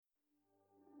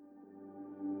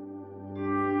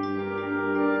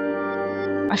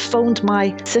I phoned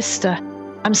my sister.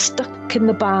 I'm stuck in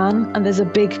the barn and there's a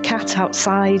big cat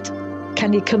outside.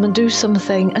 Can you come and do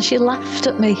something? And she laughed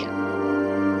at me.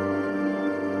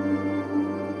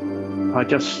 I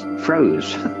just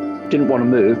froze. Didn't want to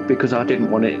move because I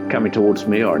didn't want it coming towards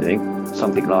me or anything.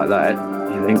 Something like that.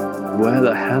 You think, where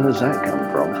the hell has that come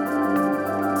from?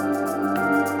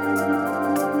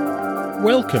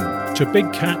 Welcome to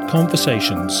Big Cat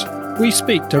Conversations. We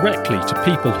speak directly to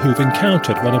people who've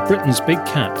encountered one of Britain's big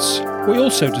cats. We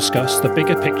also discuss the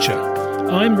bigger picture.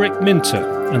 I'm Rick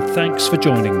Minter, and thanks for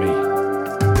joining me.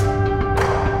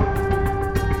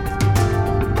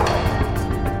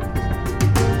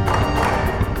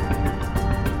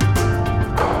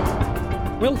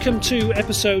 Welcome to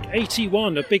episode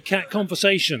 81 of Big Cat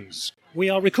Conversations. We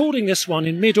are recording this one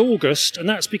in mid-August, and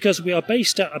that's because we are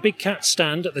based at a big cat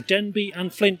stand at the Denbigh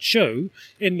and Flint Show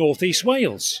in North East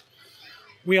Wales.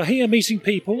 We are here meeting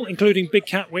people, including big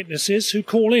cat witnesses, who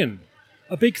call in.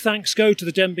 A big thanks go to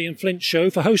the Denbigh and Flint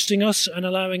Show for hosting us and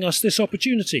allowing us this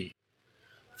opportunity.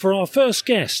 For our first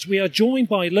guest, we are joined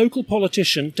by local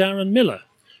politician Darren Millar.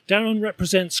 Darren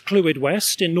represents Clwyd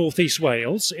West in North East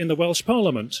Wales in the Welsh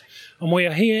Parliament, and we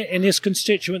are here in his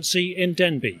constituency in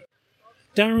Denbigh.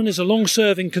 Darren is a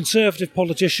long-serving Conservative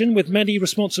politician with many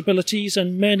responsibilities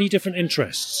and many different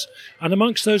interests, and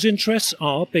amongst those interests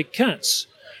are big cats.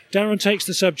 Darren takes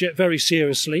the subject very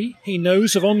seriously. He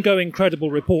knows of ongoing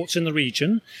credible reports in the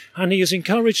region, and he has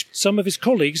encouraged some of his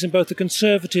colleagues in both the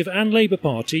Conservative and Labour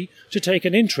Party to take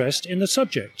an interest in the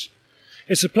subject.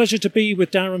 It's a pleasure to be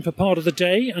with Darren for part of the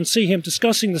day and see him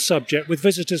discussing the subject with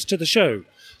visitors to the show.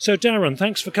 So Darren,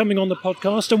 thanks for coming on the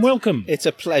podcast and welcome. It's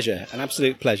a pleasure, an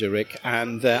absolute pleasure, Rick.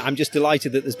 And I'm just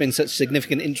delighted that there's been such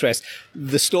significant interest.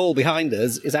 The stall behind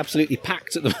us is absolutely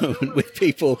packed at the moment with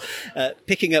people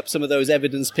picking up some of those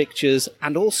evidence pictures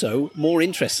and also, more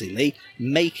interestingly,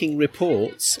 making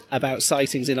reports about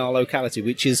sightings in our locality,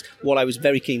 which is what I was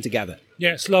very keen to gather.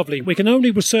 Yes, lovely. We can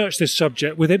only research this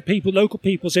subject with local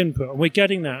people's input, and we're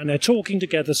getting that, and they're talking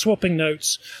together, swapping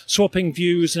notes, swapping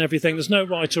views and everything. There's no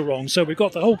right or wrong, so we've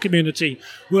got the whole community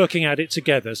working at it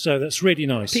together, so that's really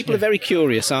nice. People are very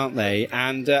curious, aren't they?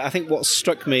 And I think what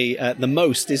struck me the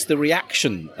most is the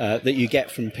reaction that you get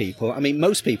from people. I mean,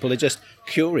 most people are just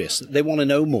curious. They want to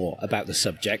know more about the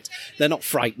subject. They're not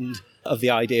frightened of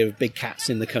the idea of big cats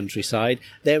in the countryside.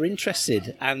 They're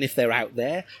interested, and if they're out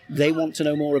there, they want to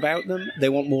know more about them. They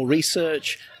want more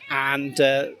research, and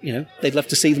they'd love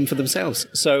to see them for themselves.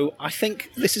 So I think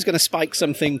this is going to spike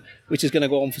something which is going to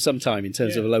go on for some time in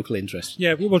terms of a local interest.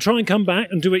 Yeah, we'll try and come back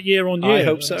and do it year on year. I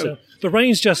hope so. The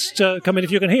rain's just come in. If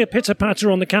you can hear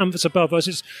pitter-patter on the canvas above us,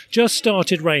 it's just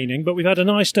started raining, but we've had a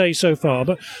nice day so far.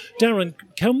 But Darren,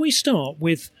 can we start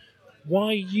with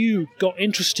why you got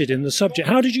interested in the subject?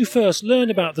 How did you first learn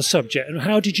about the subject and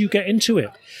how did you get into it?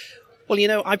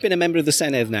 Well, I've been a member of the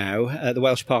Senedd now, at the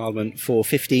Welsh Parliament, for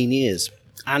 15 years.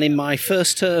 And in my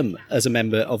first term as a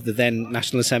member of the then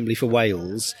National Assembly for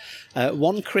Wales,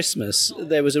 one Christmas,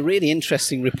 there was a really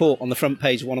interesting report on the front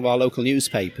page of one of our local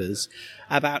newspapers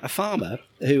about a farmer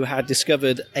who had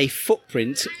discovered a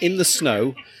footprint in the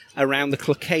snow around the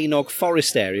Clocaenog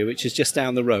forest area, which is just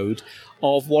down the road,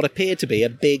 of what appeared to be a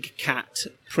big cat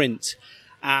print.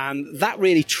 And that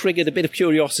really triggered a bit of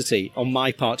curiosity on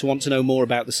my part to want to know more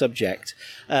about the subject.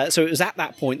 So it was at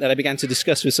that point that I began to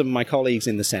discuss with some of my colleagues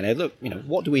in the Senedd, look,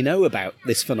 what do we know about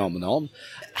this phenomenon?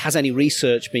 Has any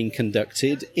research been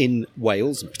conducted in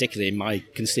Wales, and particularly in my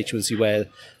constituency where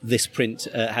this print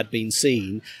had been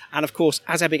seen? And of course,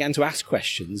 as I began to ask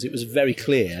questions, it was very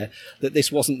clear that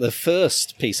this wasn't the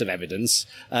first piece of evidence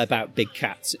about big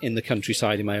cats in the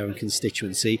countryside in my own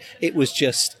constituency. It was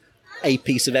just a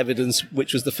piece of evidence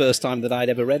which was the first time that I'd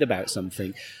ever read about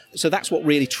something. So that's what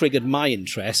really triggered my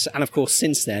interest. And of course,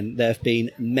 since then, there have been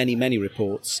many, many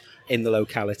reports in the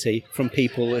locality from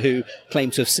people who claim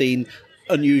to have seen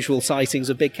unusual sightings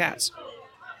of big cats.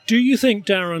 Do you think,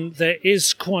 Darren, there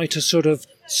is quite a sort of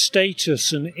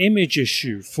status and image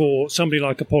issue for somebody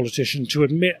like a politician to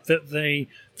admit that they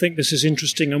think this is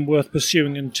interesting and worth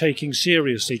pursuing and taking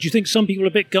seriously? Do you think some people are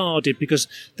a bit guarded because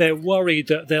they're worried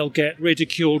that they'll get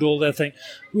ridiculed, or they'll think,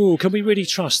 oh, can we really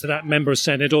trust that member of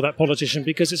Senedd or that politician,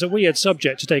 because it's a weird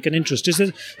subject to take an interest? Is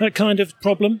there that kind of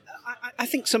problem? I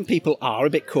think some people are a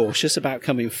bit cautious about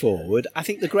coming forward. I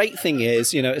think the great thing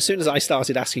is, as soon as I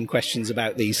started asking questions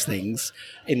about these things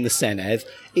in the Senedd,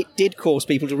 it did cause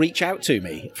people to reach out to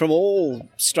me from all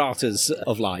stratas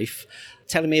of life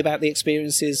telling me about the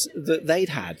experiences that they'd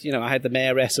had. I had the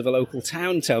mayoress of a local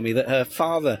town tell me that her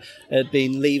father had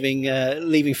been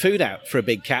leaving food out for a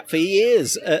big cat for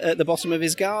years at the bottom of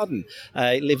his garden.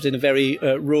 He lived in a very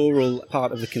rural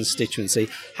part of the constituency.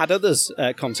 Had others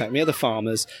contact me, other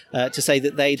farmers, to say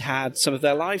that they'd had some of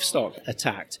their livestock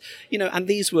attacked. And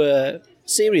these were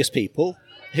serious people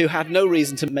who had no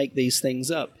reason to make these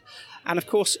things up. And of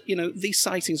course, these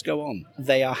sightings go on.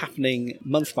 They are happening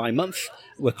month by month.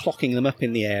 We're clocking them up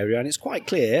in the area, and it's quite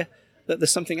clear that there's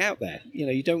something out there.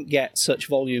 You don't get such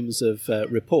volumes of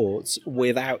reports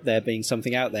without there being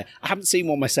something out there. I haven't seen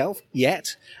one myself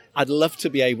yet. I'd love to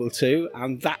be able to,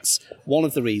 and that's one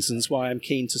of the reasons why I'm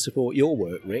keen to support your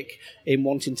work, Rick, in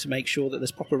wanting to make sure that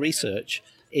there's proper research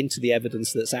into the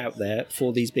evidence that's out there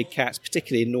for these big cats,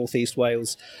 particularly in North East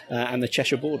Wales and the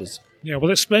Cheshire borders. Yeah,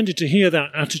 well, it's splendid to hear that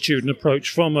attitude and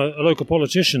approach from a local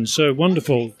politician. So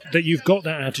wonderful that you've got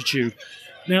that attitude.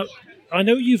 Now, I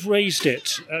know you've raised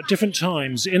it at different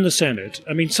times in the Senate.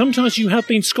 I mean, sometimes you have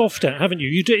been scoffed at, haven't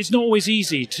you? It's not always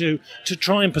easy to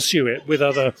try and pursue it with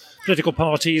other political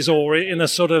parties or in a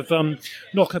sort of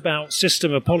knockabout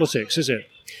system of politics, is it?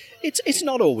 It's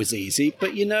not always easy,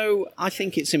 but I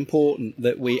think it's important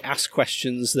that we ask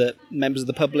questions that members of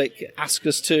the public ask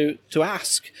us to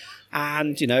ask.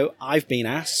 And, I've been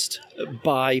asked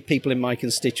by people in my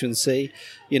constituency,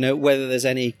 whether there's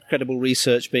any credible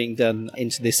research being done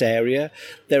into this area.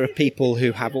 There are people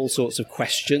who have all sorts of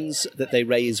questions that they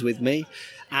raise with me.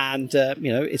 And,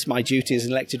 it's my duty as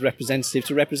an elected representative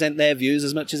to represent their views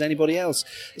as much as anybody else.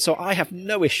 So I have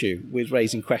no issue with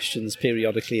raising questions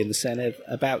periodically in the Senate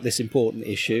about this important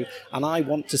issue. And I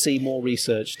want to see more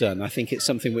research done. I think it's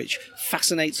something which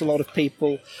fascinates a lot of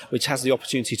people, which has the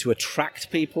opportunity to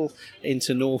attract people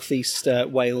into North East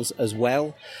Wales as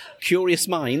well. Curious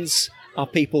minds are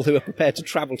people who are prepared to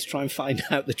travel to try and find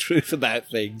out the truth about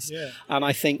things. Yeah. And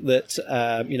I think that,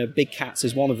 big cats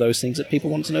is one of those things that people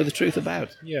want to know the truth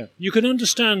about. Yeah. You can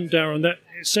understand, Darren, that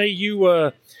say you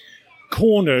were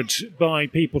cornered by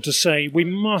people to say, we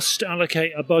must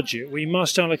allocate a budget, we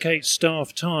must allocate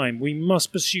staff time, we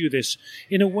must pursue this.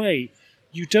 In a way,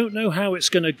 you don't know how it's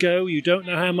going to go, you don't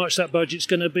know how much that budget's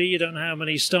going to be, you don't know how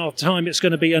many staff time it's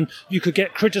going to be, and you could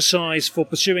get criticised for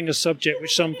pursuing a subject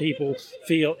which some people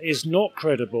feel is not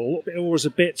credible or is a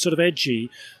bit sort of edgy.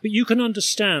 But you can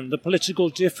understand the political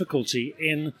difficulty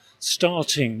in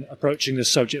approaching this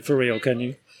subject for real, can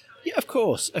you? Yeah, of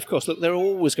course. Look, there are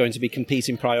always going to be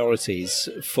competing priorities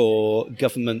for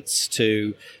governments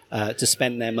to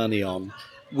spend their money on.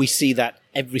 We see that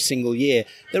every single year.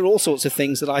 There are all sorts of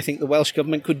things that I think the Welsh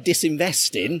Government could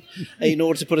disinvest in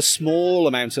order to put a small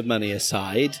amount of money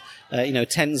aside,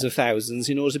 tens of thousands,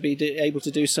 in order to be able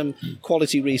to do some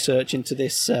quality research into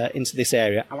this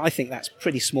area. And I think that's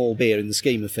pretty small beer in the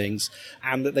scheme of things,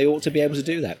 and that they ought to be able to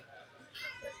do that.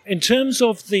 In terms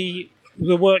of the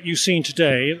work you've seen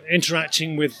today,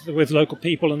 interacting with local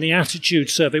people and the attitude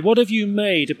survey, what have you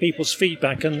made of people's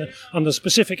feedback and the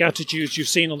specific attitudes you've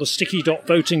seen on the sticky dot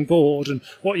voting board and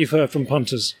what you've heard from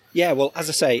punters? Yeah, well, as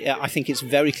I say, I think it's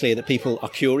very clear that people are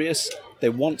curious. They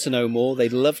want to know more.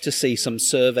 They'd love to see some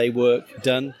survey work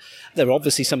done. There are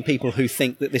obviously some people who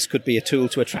think that this could be a tool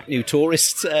to attract new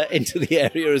tourists into the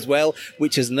area as well,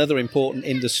 which is another important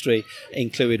industry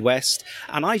in Clwyd West.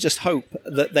 And I just hope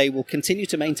that they will continue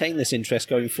to maintain this interest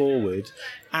going forward,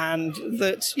 and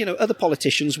that, other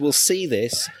politicians will see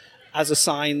this as a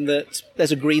sign that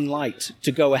there's a green light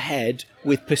to go ahead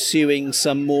with pursuing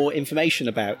some more information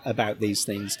about these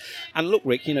things. And look,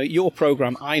 Rick, your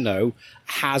programme, I know,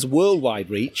 has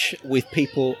worldwide reach with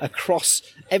people across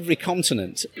every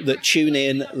continent that tune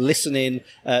in, listen in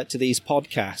to these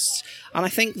podcasts. And I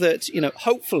think that,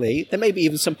 hopefully there may be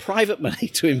even some private money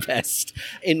to invest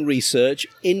in research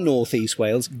in North East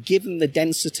Wales, given the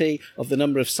density of the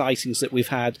number of sightings that we've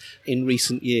had in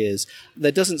recent years.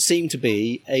 There doesn't seem to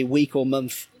be a week or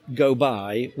month go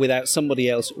by without somebody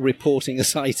else reporting a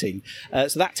sighting.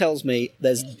 So that tells me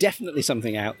there's definitely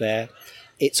something out there.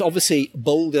 It's obviously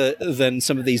bolder than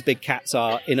some of these big cats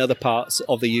are in other parts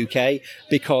of the UK,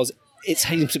 because it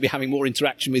seems to be having more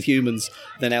interaction with humans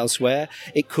than elsewhere.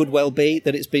 It could well be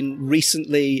that it's been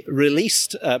recently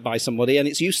released by somebody and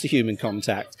it's used to human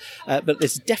contact. But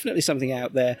there's definitely something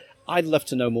out there. I'd love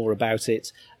to know more about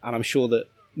it, and I'm sure that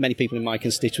many people in my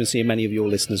constituency and many of your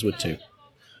listeners would too.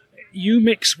 You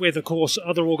mix with, of course,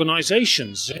 other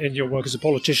organisations in your work as a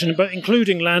politician, but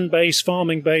including land-based,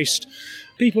 farming-based,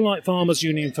 people like Farmers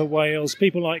Union for Wales,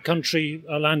 people like Country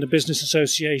Land and Business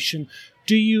Association.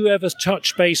 Do you ever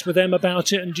touch base with them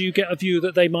about it, and do you get a view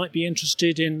that they might be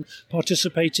interested in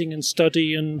participating in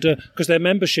study, and because their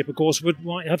membership, of course,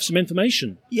 might have some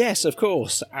information? Yes, of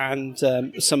course, and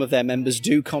some of their members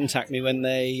do contact me when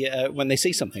they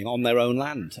see something on their own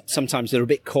land. Sometimes they're a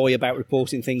bit coy about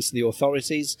reporting things to the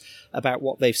authorities about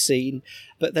what they've seen,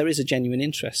 but there is a genuine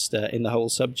interest in the whole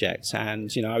subject. And,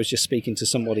 I was just speaking to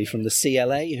somebody from the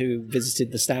CLA who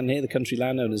visited the stand here, the Country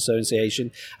Landowners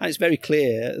Association, and it's very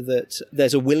clear that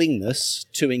there's a willingness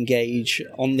to engage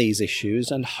on these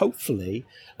issues, and hopefully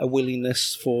a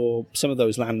willingness for some of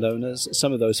those landowners,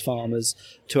 some of those farmers,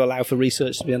 to allow for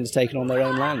research to be undertaken on their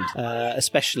own land,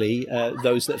 especially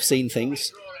those that have seen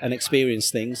things and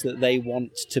experienced things that they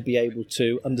want to be able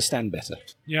to understand better.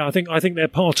 Yeah, I think they're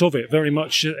part of it, very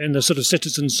much in the sort of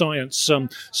citizen science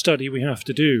study we have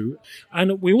to do.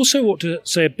 And we also ought to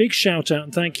say a big shout out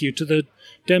and thank you to the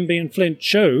Denbigh and Flint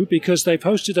show, because they've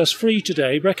hosted us free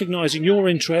today, recognising your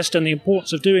interest and the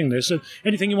importance of doing this. So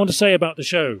anything you want to say about the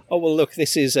show? Oh, well, look,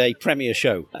 this is a premier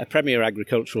show, a premier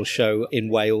agricultural show in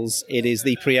Wales. It is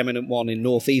the preeminent one in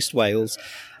North East Wales.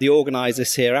 The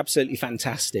organisers here are absolutely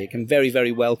fantastic and very,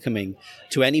 very welcoming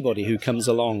to anybody who comes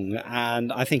along.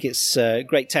 And I think it's a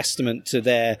great testament to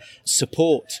their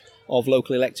support of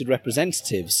local elected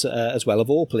representatives, as well, of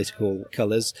all political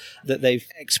colours, that they've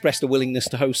expressed a willingness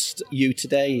to host you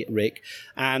today, Rick.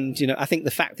 And, I think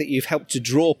the fact that you've helped to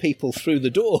draw people through the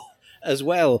door as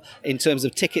well in terms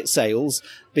of ticket sales,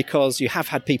 because you have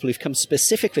had people who've come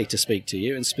specifically to speak to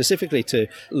you and specifically to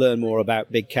learn more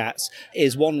about big cats,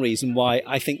 is one reason why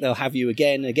I think they'll have you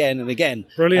again and again.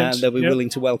 Brilliant. And they'll be willing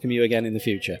to welcome you again in the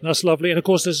future. That's lovely. And of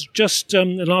course, there's just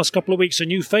in the last couple of weeks a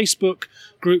new Facebook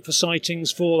group for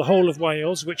sightings for the whole of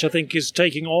Wales, which I think is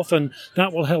taking off, and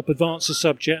that will help advance the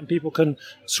subject, and people can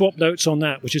swap notes on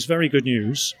that, which is very good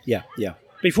news. Yeah.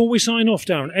 Before we sign off,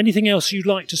 Darren, anything else you'd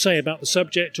like to say about the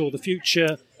subject or the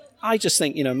future? I just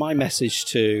think, my message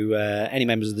to any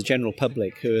members of the general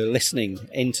public who are listening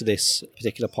into this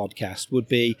particular podcast would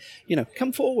be,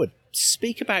 come forward,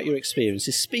 speak about your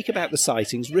experiences, speak about the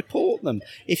sightings, report them.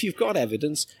 If you've got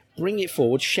evidence, bring it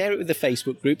forward, share it with the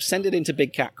Facebook group, send it into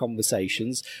Big Cat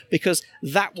Conversations, because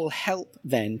that will help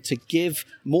then to give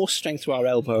more strength to our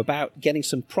elbow about getting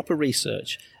some proper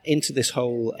research into this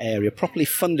whole area, properly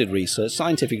funded research,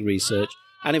 scientific research.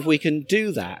 And if we can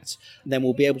do that, then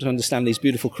we'll be able to understand these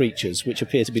beautiful creatures which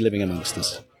appear to be living amongst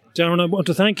us. Darren, I want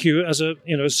to thank you as a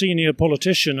senior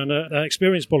politician and an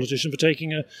experienced politician for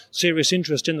taking a serious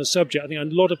interest in the subject. I think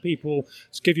a lot of people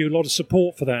give you a lot of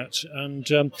support for that,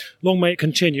 and long may it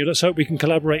continue. Let's hope we can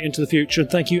collaborate into the future, and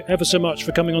thank you ever so much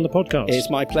for coming on the podcast. It's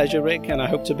my pleasure, Rick, and I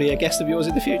hope to be a guest of yours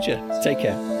in the future. Take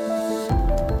care.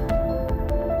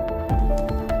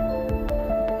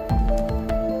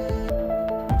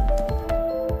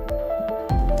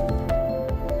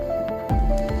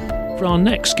 For our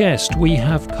next guest, we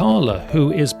have Carla,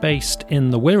 who is based in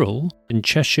the Wirral in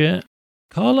Cheshire.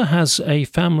 Carla has a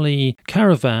family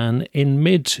caravan in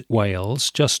mid-Wales,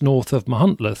 just north of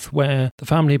Machynlleth, where the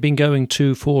family have been going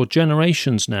to for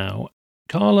generations now.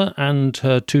 Carla and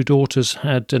her two daughters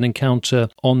had an encounter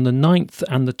on the 9th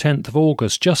and the 10th of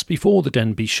August, just before the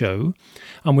Denbigh show,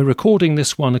 and we're recording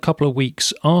this one a couple of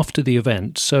weeks after the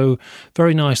event, so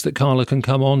very nice that Carla can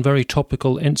come on, very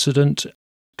topical incident.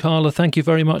 Carla, thank you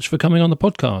very much for coming on the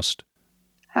podcast.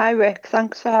 Hi, Rick.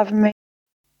 Thanks for having me.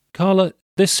 Carla,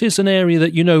 this is an area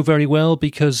that you know very well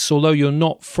because although you're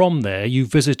not from there, you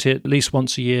visit it at least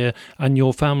once a year and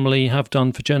your family have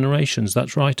done for generations.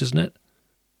 That's right, isn't it?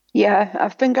 Yeah,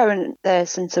 I've been going there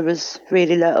since I was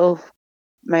really little.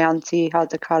 My auntie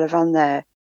had a caravan there.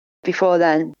 Before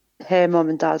then, her mum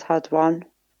and dad had one.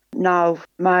 Now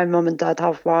my mum and dad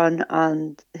have one,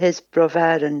 and his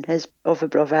brother and his other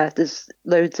brother. There's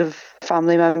loads of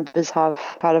family members have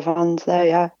caravans there,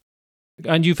 yeah.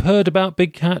 And you've heard about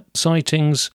big cat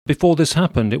sightings before this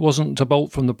happened. It wasn't a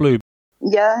bolt from the blue.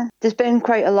 Yeah, there's been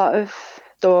quite a lot of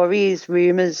stories,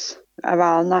 rumours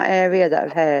around that area that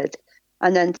I've heard.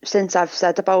 And then since I've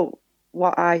said about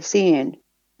what I seen,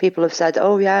 people have said,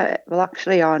 oh yeah, well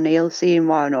actually Neil's seen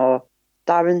one or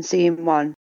Darren's seen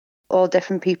one. All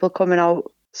different people coming out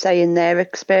saying their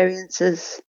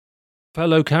experiences.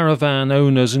 Fellow caravan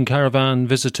owners and caravan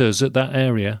visitors at that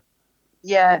area.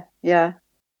 Yeah.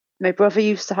 My brother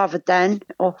used to have a den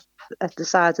up at the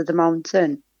side of the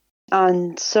mountain,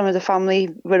 and some of the family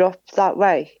were up that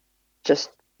way, just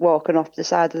walking up the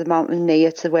side of the mountain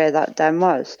near to where that den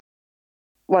was.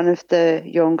 One of the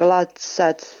younger lads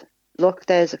said, look,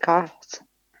 there's a cat.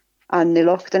 And they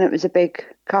looked and it was a big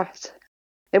cat.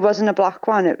 It wasn't a black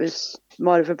one, it was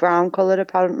more of a brown colour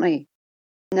apparently.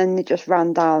 And then they just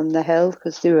ran down the hill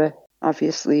because they were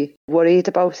obviously worried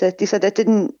about it. They said it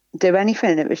didn't do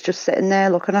anything. It was just sitting there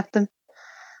looking at them.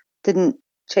 Didn't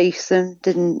chase them,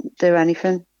 didn't do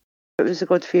anything. It was a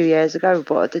good few years ago,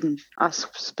 but I didn't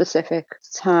ask specific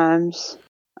times.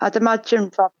 I'd imagine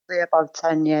probably about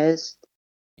 10 years.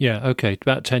 Yeah, okay,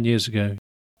 about 10 years ago.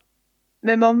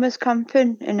 My mum was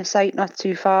camping in a site not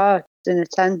too far, in a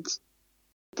tent.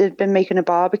 They'd been making a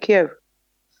barbecue.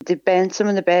 They burnt some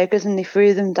of the burgers and they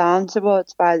threw them down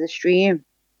towards by the stream.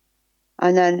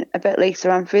 And then a bit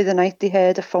later on through the night, they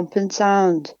heard a thumping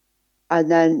sound and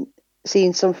then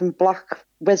seen something black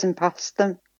whizzing past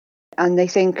them. And they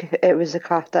think it was a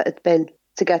cat that had been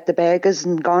to get the burgers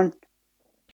and gone.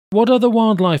 What other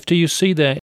wildlife do you see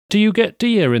there? Do you get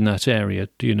deer in that area,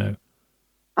 do you know?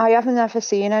 I haven't ever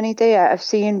seen any deer. I've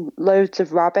seen loads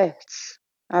of rabbits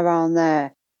around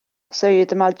there. So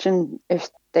you'd imagine if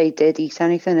they did eat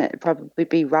anything, it'd probably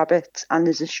be rabbits. And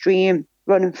there's a stream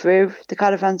running through the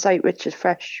caravan site, which is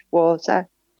fresh water.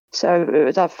 So it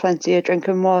would have plenty of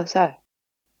drinking water.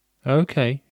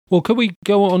 Okay. Well, could we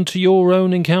go on to your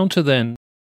own encounter then?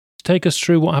 Take us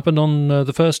through what happened on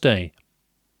the first day.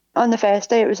 On the first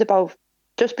day, it was about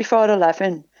just before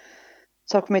 11.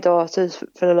 Took my daughters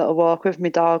for a little walk with my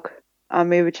dog, and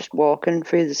we were just walking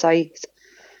through the site.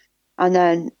 And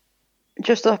then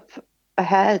just up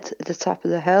ahead at the top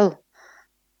of the hill,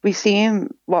 we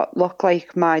seen what looked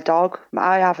like my dog.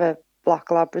 I have a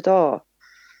black Labrador,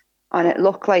 and it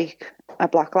looked like a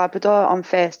black Labrador on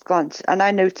first glance. And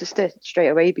I noticed it straight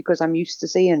away because I'm used to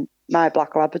seeing my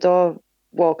black Labrador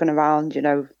walking around, you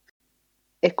know.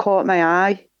 It caught my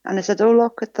eye, and I said, "Oh,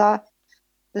 look at that,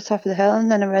 the top of the hill."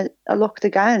 And then I looked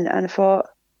again, and I thought,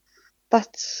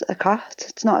 that's a cat,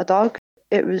 it's not a dog.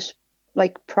 It was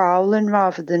like prowling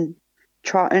rather than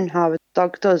trotting how a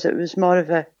dog does. It was more of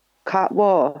a cat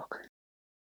walk.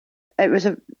 It was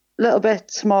a little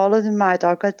bit smaller than my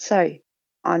dog, I'd say,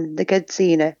 and the kids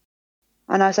seen it.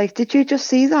 And I was like, "Did you just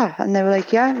see that?" And they were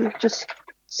like, "Yeah, we've just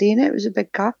seen it. It was a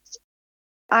big cat."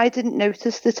 I didn't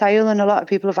notice the tail, and a lot of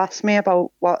people have asked me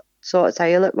about what sort of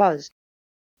tail it was.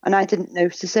 And I didn't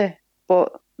notice it.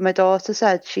 But my daughter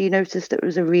said she noticed it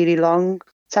was a really long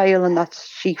tail, and that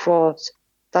she thought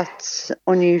that's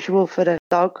unusual for a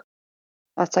dog,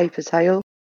 that type of tail.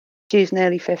 She's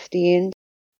nearly 15.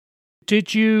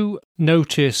 Did you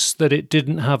notice that it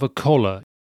didn't have a collar?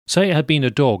 Say it had been a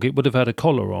dog, it would have had a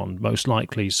collar on, most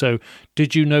likely. So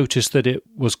did you notice that it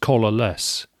was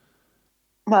collarless?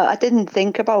 Well, I didn't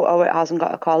think about, oh, it hasn't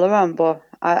got a collar on, but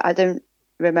I don't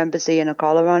remember seeing a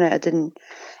collar on it.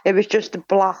 It was just a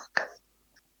black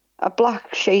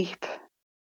shape.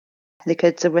 The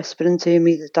kids are whispering to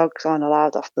me the dogs aren't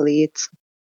allowed off the leads.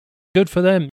 Good for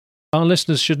them. Our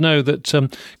listeners should know that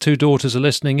two daughters are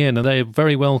listening in, and they are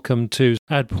very welcome to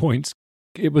add points.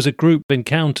 It was a group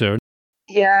encounter.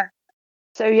 Yeah.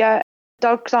 So, yeah,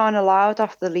 dogs aren't allowed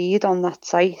off the lead on that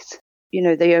site. You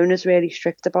know, the owner's really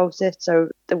strict about it, so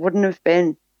there wouldn't have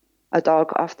been a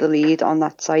dog off the lead on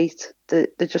that site. There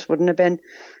just wouldn't have been.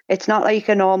 It's not like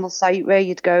a normal site where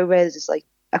you'd go where there's like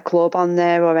a club on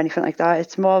there or anything like that.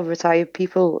 It's more retired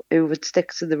people who would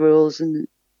stick to the rules and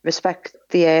respect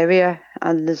the area,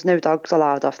 and there's no dogs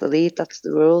allowed off the lead. That's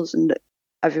the rules, and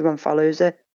everyone follows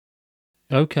it.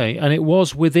 Okay, and it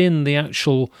was within the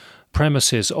actual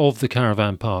premises of the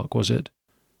caravan park, was it?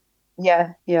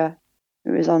 Yeah. It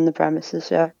was on the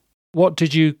premises, yeah. What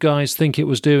did you guys think it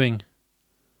was doing?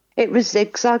 It was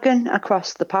zigzagging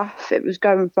across the path. It was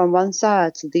going from one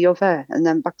side to the other and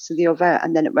then back to the other,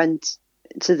 and then it went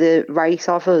to the right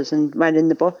of us and went in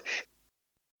the bush.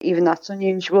 Even that's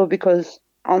unusual because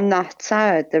on that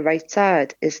side, the right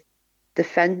side, is the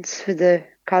fence for the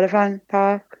caravan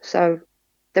park. So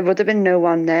there would have been no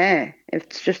one there if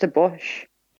it's just a bush.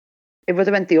 It would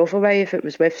have went the other way if it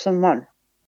was with someone.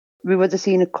 We would have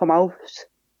seen it come out.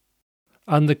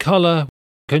 And the colour,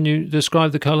 can you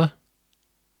describe the colour?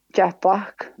 Jet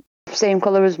black. Same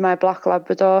colour as my black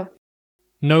Labrador.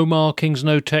 No markings,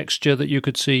 no texture that you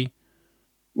could see?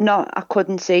 No, I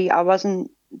couldn't see. I wasn't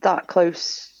that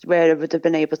close where I would have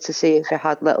been able to see if it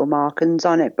had little markings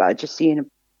on it, but I just seen a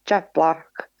jet black,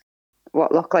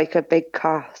 what looked like a big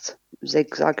cat,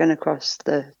 zigzagging across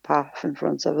the path in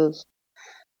front of us.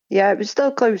 Yeah, it was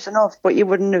still close enough, but you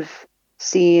wouldn't have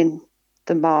seen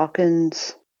the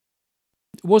markings.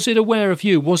 Was it aware of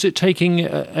you? Was it taking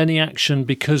any action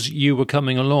because you were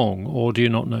coming along, or do you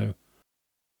not know?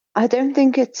 I don't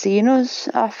think it'd seen us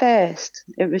at first.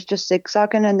 It was just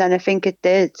zigzagging, and then I think it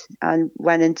did and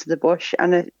went into the bush,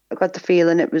 and I got the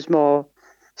feeling it was more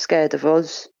scared of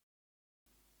us.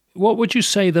 What would you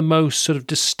say the most sort of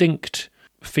distinct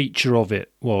feature of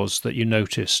it was that you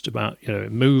noticed about,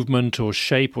 movement or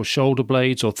shape or shoulder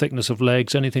blades or thickness of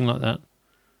legs, anything like that?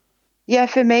 Yeah,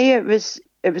 for me, it was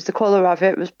the colour of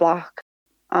it. It was black,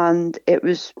 and it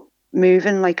was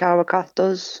moving like our cat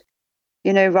does,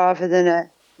 rather than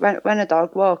when a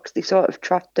dog walks, they sort of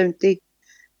trot, don't they?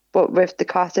 But with the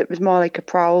cat, it was more like a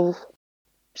prowl,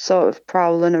 sort of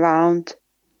prowling around.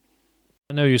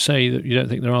 I know you say that you don't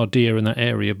think there are deer in that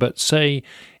area, but say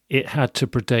it had to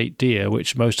predate deer,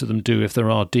 which most of them do if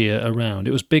there are deer around.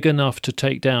 It was big enough to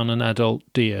take down an adult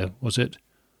deer, was it?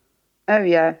 Oh,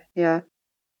 yeah.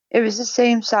 It was the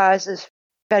same size,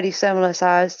 very similar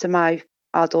size to my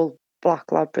adult black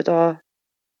Labrador.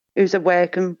 It was a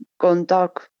working gun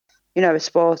dog, a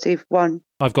sporty one.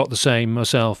 I've got the same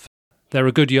myself. They're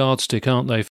a good yardstick, aren't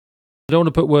they? I don't want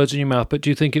to put words in your mouth, but do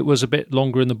you think it was a bit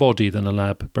longer in the body than a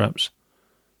lab, perhaps?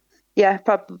 Yeah,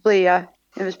 probably, yeah.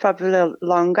 It was probably a little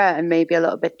longer and maybe a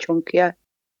little bit chunkier.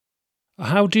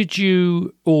 How did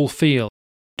you all feel?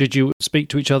 Did you speak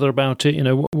to each other about it?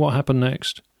 What happened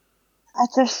next? I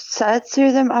just said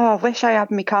to them, I wish I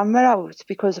had my camera out,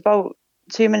 because about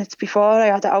 2 minutes before I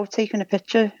had it out taking a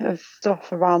picture of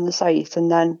stuff around the site, and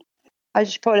then I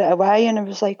just put it away, and I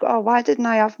was like, why didn't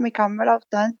I have my camera out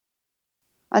then?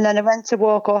 And then I went to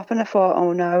walk up and I thought,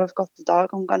 oh no, I've got the dog,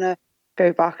 I'm going to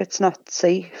go back. It's not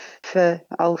safe for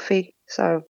Alfie.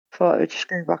 So I thought I would just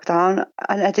go back down.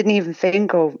 And I didn't even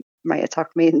think, might attack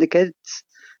me and the kids.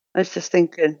 I was just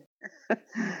thinking,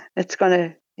 it's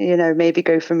going to, maybe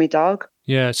go for my dog.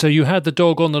 Yeah, so you had the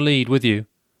dog on the lead with you?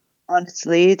 On its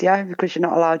lead, yeah, because you're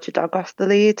not allowed your dog off the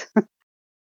lead.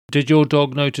 Did your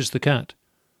dog notice the cat?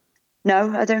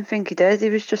 No, I don't think he did. He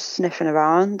was just sniffing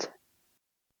around.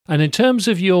 And in terms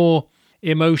of your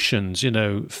emotions,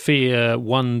 fear,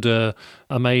 wonder,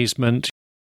 amazement,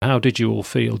 how did you all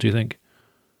feel, do you think?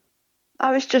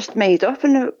 I was just made up,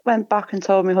 and I went back and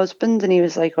told my husband, and he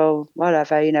was like, oh,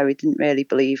 whatever, he didn't really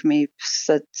believe me. He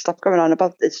said, stop going on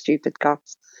about this stupid cat.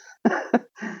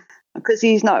 Because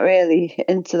he's not really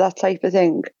into that type of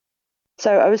thing.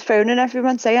 So I was phoning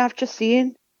everyone saying, I've just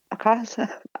seen a cat.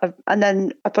 And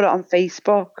then I put it on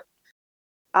Facebook.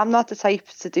 I'm not the type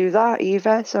to do that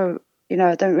either. So,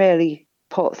 I don't really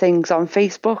put things on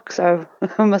Facebook. So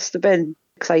I must have been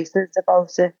excited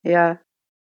about it. Yeah.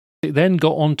 It then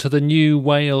got onto the New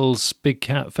Wales Big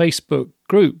Cat Facebook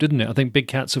group, didn't it? I think Big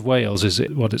Cats of Wales is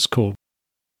it what it's called.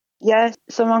 Yeah,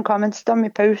 someone commented on my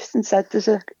post and said there's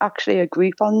actually a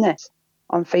group on this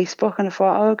on Facebook, and I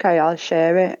thought, okay, I'll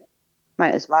share it.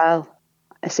 Might as well.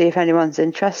 I see if anyone's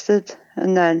interested,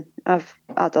 and then I've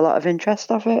had a lot of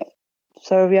interest of it.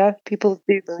 So yeah, people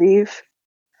do believe.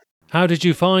 How did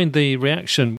you find the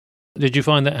reaction? Did you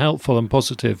find that helpful and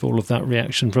positive, all of that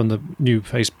reaction from the new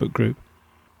Facebook group?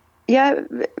 Yeah,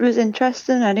 it was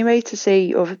interesting anyway to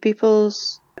see other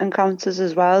people's encounters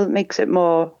as well. It makes it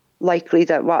more likely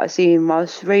that what I seen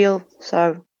was real.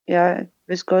 So yeah, it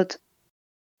was good.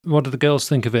 What do the girls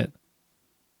think of it?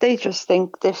 They just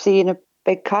think they've seen a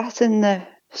big cat in the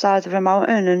side of a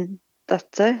mountain, and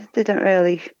that's it. They don't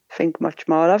really think much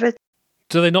more of it.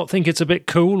 Do they not think it's a bit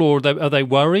cool, or are they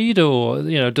worried, or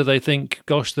do they think,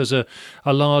 gosh, there's a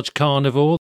large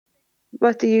carnivore?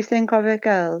 What do you think of it,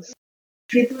 girls?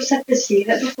 People said they've seen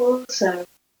it before, so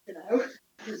it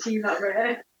doesn't seem that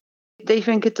rare. They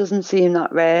think it doesn't seem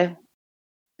that rare.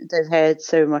 They've heard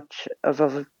so much of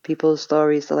other people's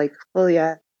stories. They're like, well,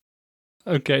 yeah.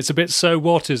 Okay, it's a bit so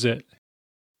what, is it?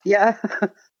 Yeah.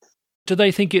 Do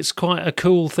they think it's quite a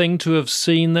cool thing to have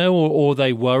seen, though, or are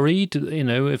they worried,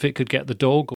 if it could get the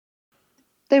dog?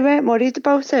 They weren't worried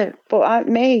about it, but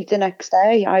the next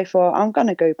day, I thought, I'm going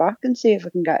to go back and see if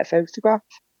I can get a photograph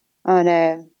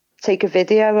and take a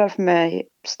video of my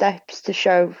steps to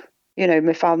show,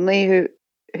 my family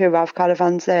who have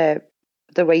caravans there,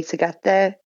 the way to get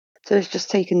there. So I was just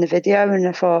taking the video, and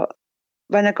I thought,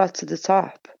 when I got to the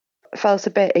top, I felt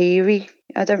a bit eerie.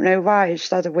 I don't know why, I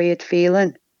just had a weird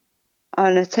feeling.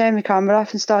 And I turned my camera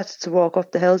off and started to walk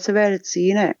up the hill to where I'd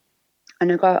seen it. And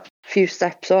I got a few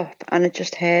steps up, and I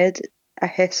just heard a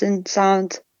hissing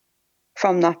sound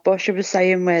from that bush I was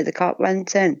saying where the cat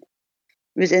went in.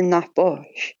 It was in that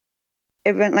bush.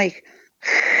 It went like,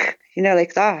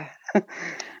 like that.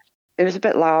 It was a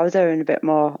bit louder and a bit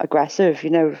more aggressive,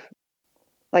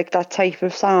 like that type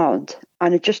of sound.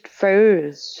 And it just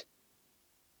froze.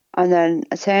 And then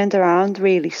I turned around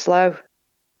really slow,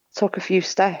 took a few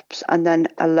steps, and then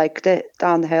I legged it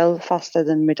down the hill faster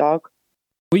than my dog.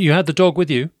 Well, you had the dog with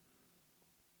you?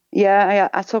 Yeah,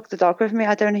 I took the dog with me.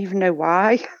 I don't even know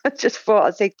why. I just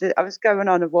thought I was going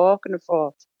on a walk, and I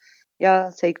thought, yeah,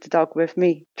 I'll take the dog with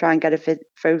me, try and get a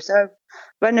photo.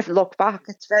 When I look back,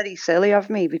 it's very silly of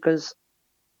me because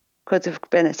could have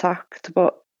been attacked,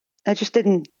 but I just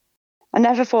didn't. I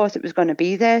never thought it was going to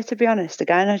be there, to be honest.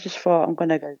 Again, I just thought I'm going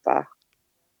to go back.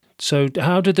 So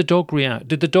how did the dog react?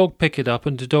 Did the dog pick it up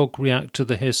and did the dog react to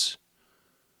the hiss?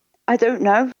 I don't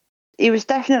know. He was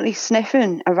definitely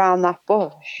sniffing around that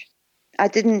bush. I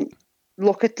didn't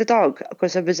look at the dog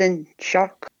because I was in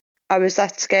shock. I was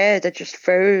that scared, I just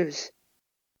froze.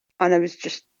 And I was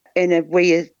just in a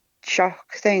weird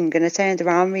shock thing, and I turned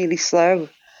around really slow.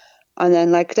 And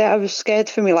then I was scared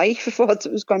for my life. I thought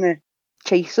it was going to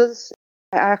chase us.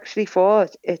 I actually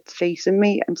thought it's chasing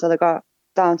me until I got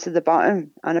down to the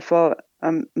bottom, and I thought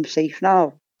I'm safe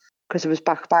now because I was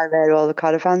back by where all the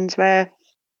caravans were.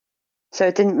 So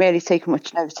I didn't really take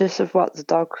much notice of what the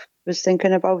dog was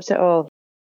thinking about it all.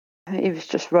 He was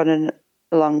just running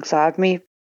alongside me.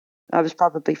 I was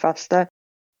probably faster,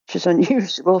 which is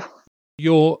unusual.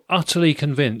 You're utterly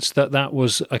convinced that that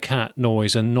was a cat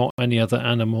noise and not any other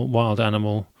animal, wild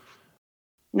animal?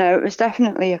 No, it was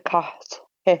definitely a cat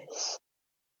hiss.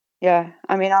 Yeah,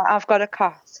 I mean, I've got a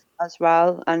cat as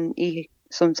well, and he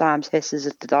sometimes hisses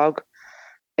at the dog.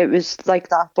 It was like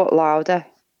that, but louder.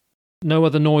 No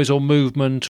other noise or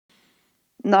movement?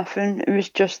 Nothing. It was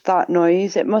just that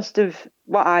noise. It must have,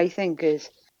 what I think is,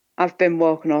 I've been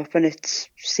woken up and it's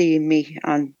seen me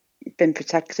and been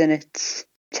protecting its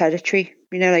territory,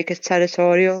 like a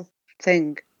territorial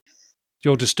thing.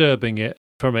 You're disturbing it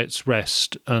from its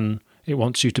rest and it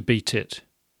wants you to beat it.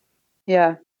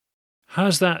 Yeah.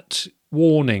 Has that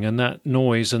warning and that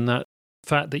noise and that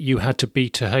fact that you had to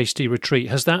beat a hasty retreat,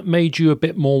 has that made you a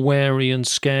bit more wary and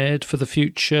scared for the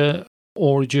future?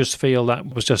 Or you just feel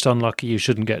that was just unlucky, you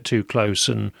shouldn't get too close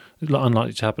and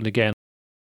unlikely to happen again?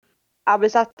 I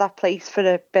was at that place for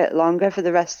a bit longer for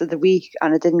the rest of the week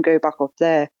and I didn't go back up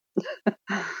there.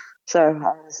 So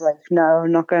I was like, no,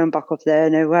 I'm not going back up there,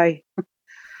 no way.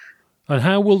 And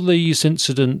how will these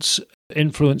incidents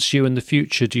influence you in the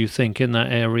future, do you think, in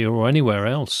that area or anywhere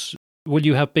else? Will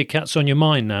you have big cats on your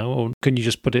mind now, or can you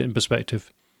just put it in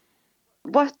perspective?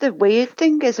 What the weird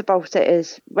thing is about it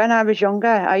is, when I was younger,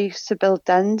 I used to build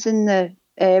dens in the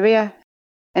area,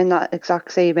 in that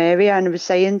exact same area, and I was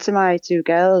saying to my two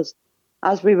girls,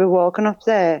 as we were walking up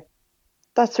there,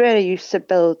 that's where I used to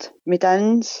build my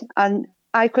dens, and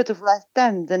I could have let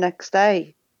them the next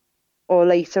day, or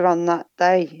later on that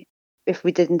day, if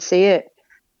we didn't see it,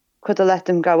 could have let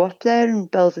them go up there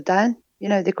and build a den.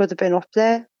 They could have been up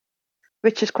there,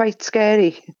 which is quite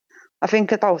scary. I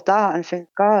think about that and think,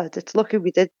 God, it's lucky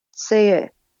we did see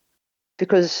it,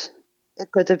 because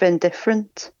it could have been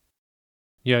different.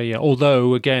 Yeah.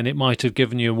 Although, again, it might have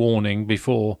given you a warning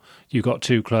before you got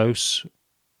too close.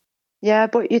 Yeah,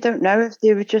 but you don't know if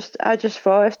they were I just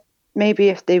thought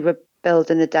if they were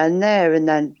building a den there and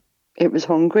then it was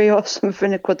hungry or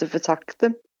something, it could have attacked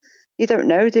them. You don't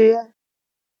know, do you?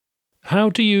 How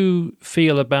do you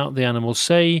feel about the animal?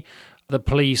 Say the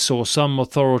police or some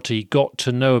authority got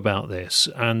to know about this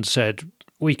and said,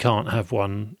 we can't have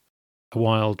a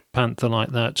wild panther like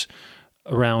that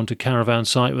around a caravan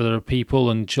site where there are people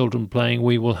and children playing.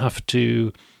 We will have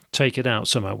to take it out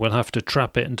somehow. We'll have to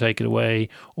trap it and take it away,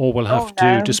 or we'll have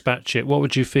to dispatch it. What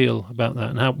would you feel about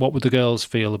that? And what would the girls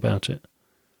feel about it?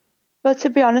 Well, to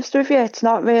be honest with you, it's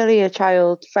not really a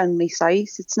child-friendly site.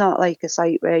 It's not like a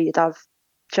site where you'd have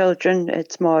children.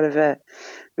 It's more of a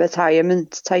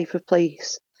retirement type of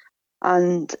place.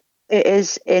 And it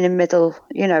is in a middle,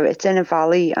 it's in a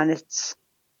valley and it's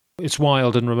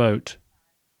wild and remote.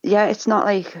 Yeah, it's not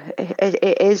like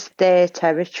it is their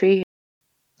territory.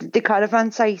 The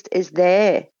caravan site is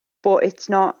there, but it's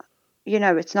not,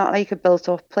 it's not like a built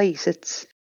up place.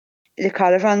 The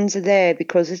caravans are there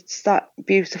because it's that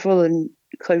beautiful and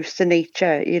close to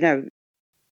nature,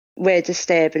 We're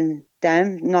disturbing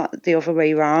them, not the other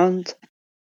way round.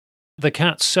 The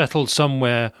cats settled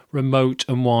somewhere remote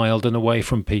and wild and away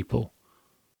from people.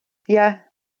 Yeah.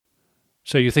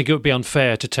 So you think it would be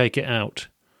unfair to take it out?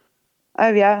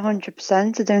 Oh yeah,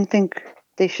 100%. I don't think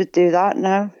they should do that,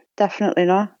 no. Definitely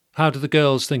not. How do the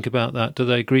girls think about that? Do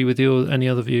they agree with you or any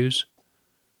other views?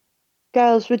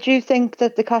 Girls, would you think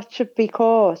that the cat should be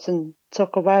caught and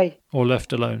took away? Or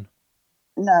left alone?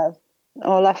 No.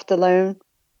 Or left alone.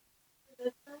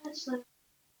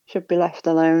 Should be left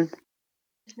alone.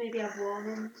 Maybe have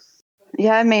warnings.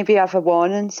 Yeah, maybe have a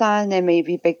warning sign. There may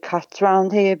be big cats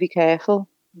around here. Be careful.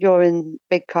 You're in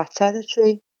big cat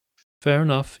territory. Fair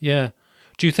enough, yeah.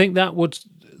 Do you think that would,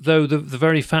 though, the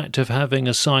very fact of having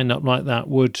a sign up like that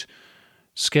would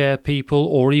scare people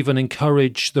or even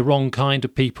encourage the wrong kind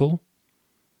of people?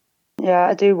 Yeah,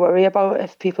 I do worry about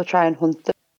if people try and hunt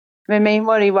them. My main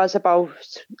worry was about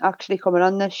actually coming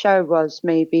on this show was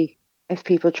maybe if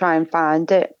people try and find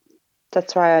it.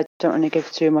 That's why I don't want to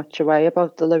give too much away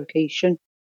about the location.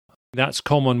 That's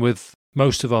common with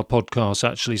most of our podcasts,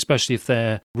 actually, especially if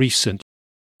they're recent.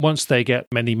 Once they get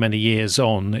many, many years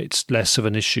on, it's less of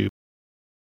an issue.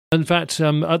 In fact,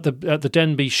 at the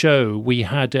Denbigh show, we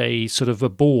had a sort of a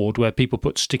board where people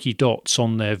put sticky dots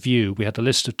on their view. We had a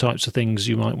list of types of things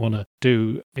you might want to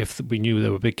do if we knew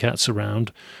there were big cats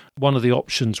around. One of the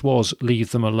options was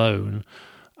leave them alone.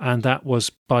 And that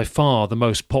was by far the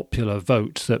most popular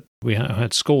vote, that we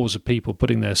had scores of people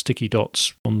putting their sticky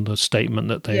dots on the statement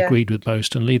that they agreed with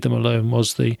most, and leave them alone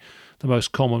was the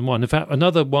most common one. In fact,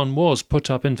 another one was put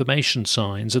up information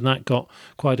signs, and that got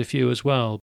quite a few as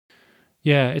well.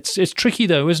 Yeah, it's tricky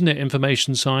though, isn't it,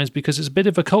 information signs, because it's a bit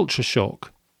of a culture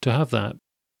shock to have that.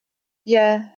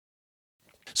 Yeah.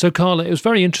 So, Carla, it was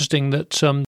very interesting that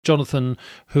Jonathan,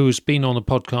 who's been on the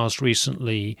podcast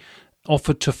recently,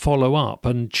 offered to follow up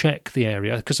and check the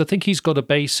area, because I think he's got a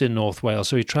base in North Wales,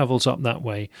 so he travels up that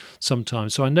way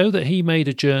sometimes. So I know that he made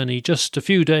a journey just a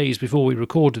few days before we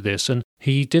recorded this, and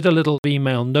he did a little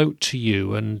email note to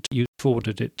you, and you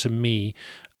forwarded it to me.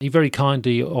 He very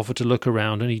kindly offered to look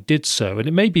around, and he did so. And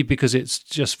it may be because it's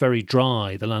just very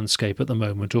dry, the landscape at the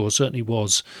moment, or certainly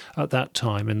was at that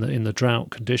time in the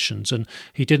drought conditions. And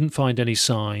he didn't find any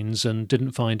signs and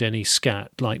didn't find any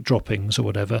scat, like droppings or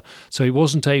whatever. So he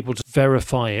wasn't able to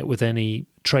verify it with any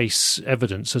trace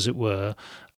evidence, as it were.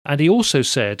 And he also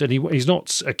said, and he's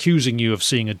not accusing you of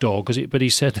seeing a dog, but he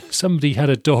said somebody had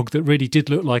a dog that really did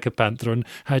look like a panther, and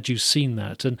had you seen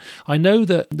that? And I know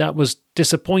that was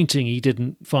disappointing. He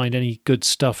didn't find any good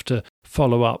stuff to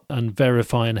follow up and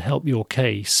verify and help your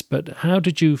case. But how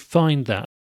did you find that?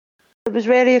 I was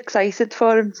really excited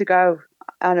for him to go,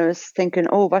 and I was thinking,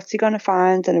 oh, what's he going to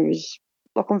find? And I was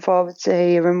looking forward to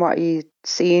hearing what he'd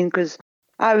seen, because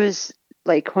I was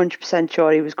like 100%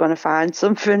 sure he was going to find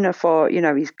something. I thought,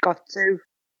 he's got to.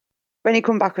 When he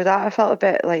come back with that, I felt a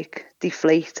bit like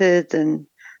deflated and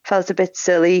felt a bit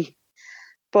silly.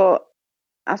 But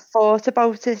I thought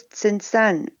about it since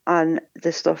then, and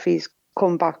the stuff he's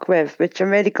come back with, which I'm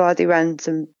really glad he went,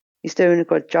 and he's doing a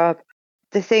good job.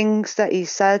 The things that he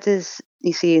said is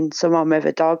he's seen someone with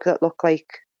a dog that looked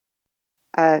like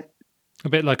a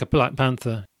bit like a black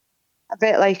panther. A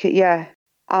bit like it, yeah.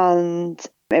 And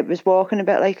it was walking a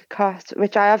bit like a cat,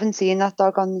 which I haven't seen that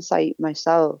dog on the site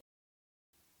myself.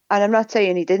 And I'm not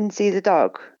saying he didn't see the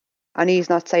dog, and he's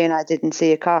not saying I didn't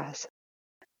see a cat.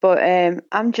 But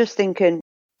I'm just thinking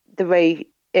the way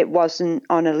it wasn't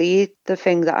on a lead, the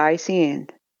thing that I seen.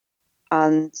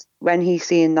 And when he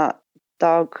seen that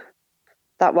dog,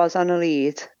 that was on a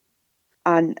lead.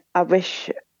 And I wish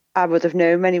I would have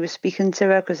known when he was speaking to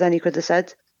her, because then he could have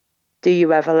said, do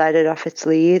you ever let it off its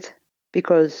lead?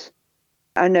 Because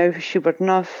I know she wouldn't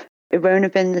have. It won't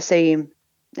have been the same.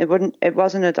 It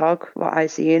wasn't a dog, what I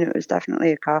seen. It was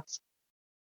definitely a cat.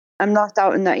 I'm not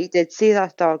doubting that he did see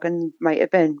that dog, and might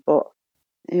have been, but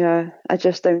yeah, I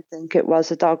just don't think it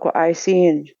was a dog what I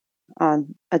seen.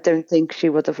 And I don't think she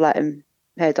would have let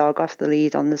her dog off the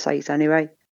lead on the site anyway.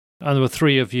 And there were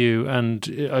three of you, and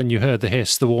you heard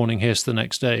the warning hiss the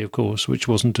next day, of course, which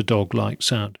wasn't a dog-like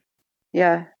sound.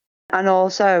 Yeah. And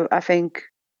also, I think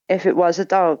if it was a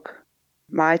dog,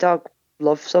 my dog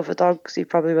loves other dogs. He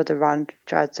probably would have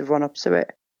tried to run up to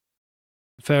it.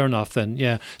 Fair enough then,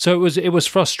 yeah. So it was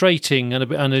frustrating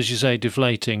and as you say,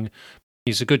 deflating.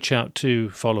 He's a good chap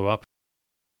to follow up.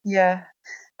 Yeah.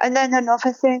 And then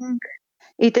another thing,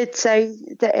 he did say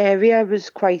the area was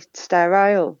quite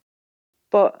sterile.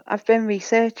 But I've been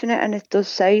researching it, and it does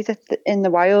say that in the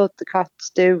wild, the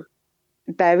cats do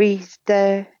bury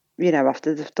there,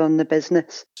 after they've done the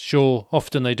business. Sure,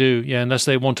 often they do, yeah, unless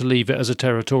they want to leave it as a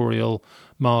territorial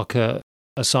marker,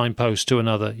 a signpost to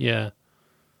another, yeah.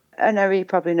 I know he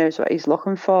probably knows what he's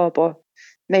looking for, but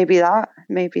maybe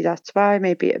that's why,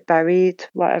 maybe it buried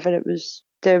whatever it was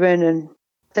doing. And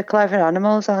they're clever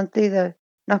animals, aren't they? They're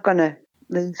not going to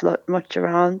leave much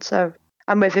around, so.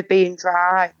 And with it being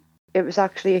dry, it was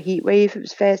actually a heat wave. It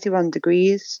was 31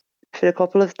 degrees for a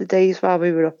couple of the days while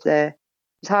we were up there. It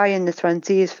was high in the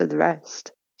 20s for the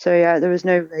rest. So yeah, there was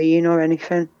no rain or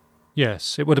anything.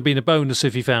 Yes, it would have been a bonus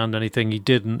if he found anything. He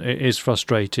didn't. It is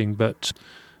frustrating, but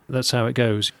that's how it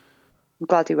goes. I'm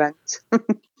glad he went.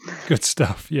 Good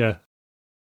stuff, yeah.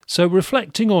 So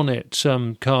reflecting on it,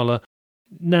 Carla,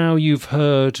 now you've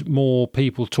heard more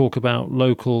people talk about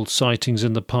local sightings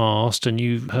in the past, and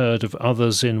you've heard of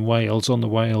others in Wales on the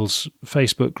Wales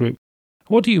Facebook group.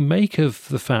 What do you make of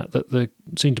the fact that there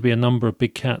seem to be a number of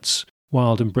big cats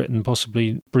wild in Britain,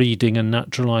 possibly breeding and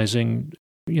naturalising?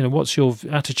 What's your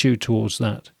attitude towards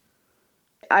that?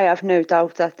 I have no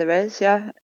doubt that there is,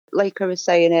 yeah. Like I was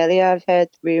saying earlier, I've heard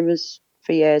rumours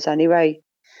for years anyway,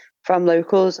 from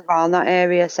locals around that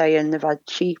area saying they've had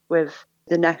sheep with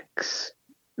the necks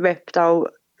ripped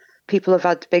out. People have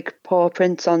had big paw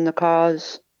prints on the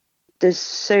cars. There's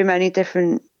so many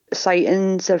different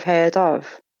sightings I've heard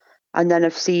of. And then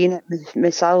I've seen it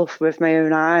myself with my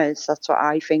own eyes. That's what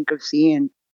I think of seeing.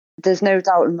 There's no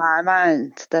doubt in my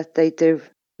mind that they do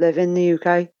live in the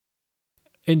UK.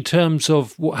 In terms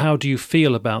of how do you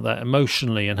feel about that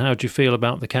emotionally, and how do you feel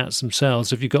about the cats themselves?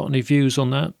 Have you got any views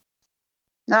on that?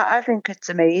 No, I think it's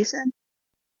amazing.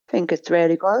 I think it's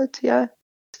really good, yeah.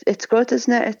 It's good,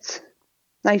 isn't it? It's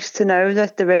nice to know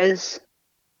that there is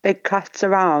big cats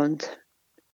around.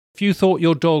 If you thought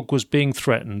your dog was being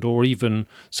threatened, or even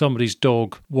somebody's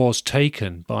dog was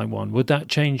taken by one, would that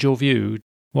change your view?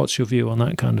 What's your view on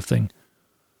that kind of thing?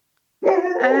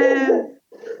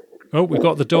 Oh, we've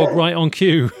got the dog right on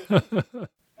cue.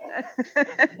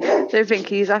 Don't think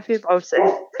he's happy about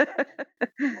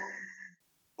it.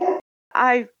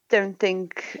 I don't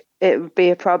think it would be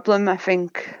a problem. I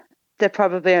think they're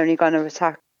probably only going to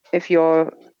attack if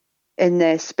you're in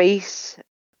their space.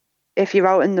 If you're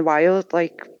out in the wild,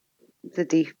 like the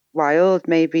deep wild,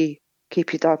 maybe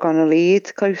keep your dog on a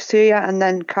lead close to you and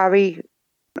then carry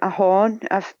a horn.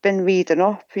 I've been reading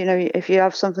up, if you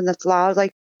have something that's loud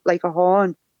like a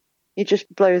horn, you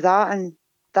just blow that and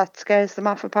that scares them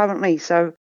off apparently.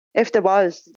 So if there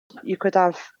was, you could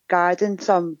have guidance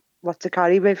on what to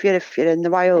carry with you if you're in the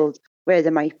wild where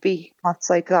there might be cats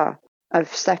like that,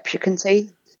 of steps you can take.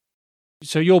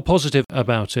 So you're positive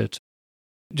about it.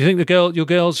 Do you think your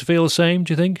girls feel the same,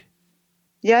 do you think?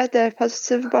 Yeah, they're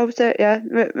positive about it, yeah.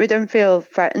 We don't feel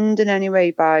threatened in any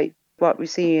way by what we're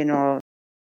seeing.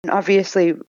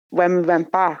 Obviously, when we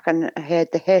went back and I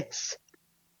heard the hiss,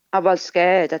 I was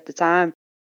scared at the time.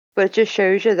 But it just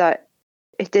shows you that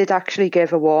it did actually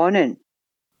give a warning.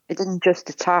 It didn't just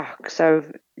attack. So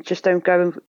just don't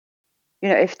go,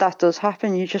 if that does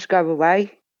happen, you just go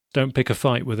away. Don't pick a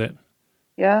fight with it.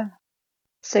 Yeah.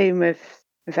 Same with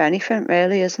anything,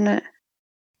 really, isn't it?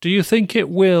 Do you think it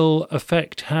will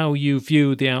affect how you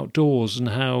view the outdoors and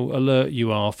how alert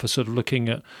you are for sort of looking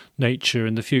at nature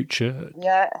in the future?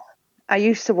 Yeah. I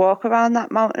used to walk around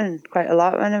that mountain quite a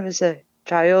lot when I was a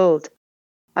child.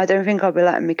 I don't think I'll be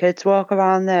letting my kids walk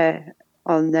around there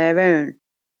on their own.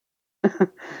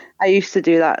 I used to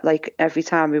do that like every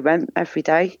time we went, every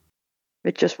day.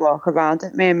 We'd just walk around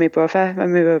it, me and my brother,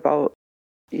 when we were about,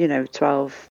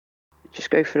 12. Just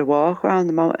go for a walk around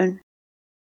the mountain.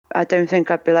 I don't think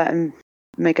I'd be letting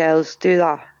my girls do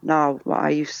that now, what I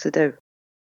used to do,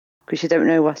 because you don't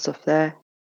know what's up there.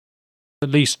 At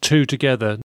least two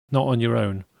together, not on your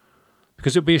own.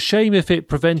 Because it would be a shame if it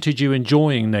prevented you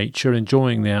enjoying nature,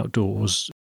 enjoying the outdoors.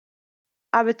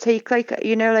 I would take like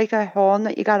a horn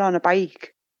that you get on a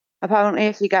bike. Apparently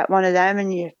if you get one of them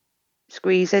and you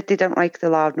squeeze it, they don't like the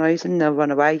loud noise and they'll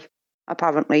run away,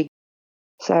 apparently.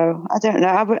 So I don't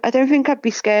know. I don't think I'd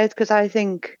be scared, because I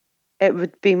think it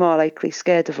would be more likely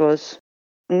scared of us.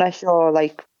 Unless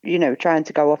you're trying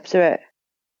to go up to it.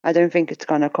 I don't think it's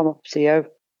going to come up to you.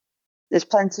 There's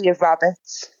plenty of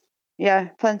rabbits. Yeah,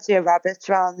 plenty of rabbits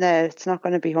around there. It's not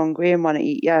going to be hungry and want to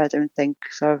eat you, I don't think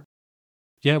so.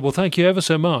 Yeah, well, thank you ever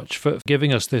so much for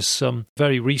giving us this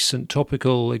very recent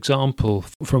topical example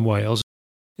from Wales.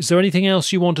 Is there anything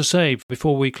else you want to say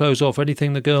before we close off?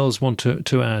 Anything the girls want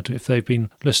to add if they've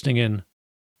been listening in?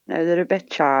 No, they're a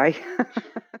bit shy.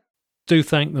 Do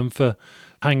thank them for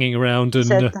hanging around. And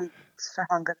said thanks for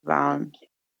hanging around.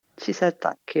 She said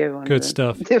thank you. Good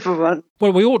stuff. Everyone.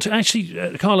 Well, we ought to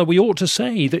actually, Carla, we ought to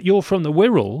say that you're from the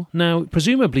Wirral. Now,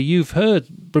 presumably you've heard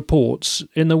reports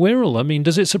in the Wirral. I mean,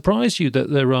 does it surprise you that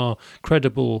there are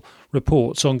credible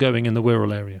reports ongoing in the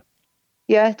Wirral area?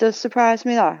 Yeah, it does surprise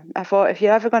me that. I thought if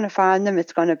you're ever going to find them,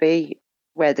 it's going to be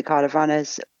where the caravan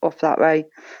is, up that way.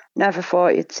 Never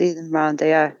thought you'd see them around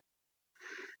here.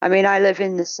 I mean, I live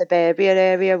in the suburban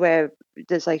area where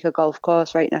there's like a golf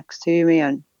course right next to me,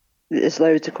 and there's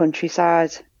loads of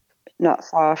countryside not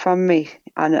far from me,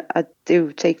 and I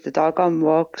do take the dog on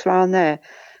walks around there.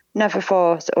 Never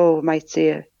thought, we might see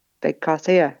a big cat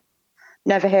here.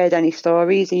 Never heard any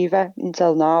stories either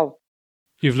until now.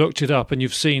 You've looked it up and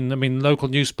you've seen, local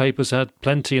newspapers had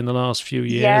plenty in the last few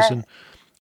years. Yeah. And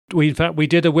we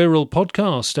did a Wirral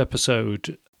podcast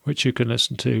episode, which you can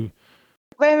listen to.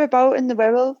 Whereabout in the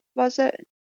Wirral was it?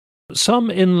 Some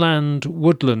inland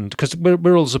woodland, because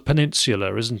Wirral's a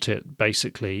peninsula, isn't it,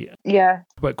 basically? Yeah.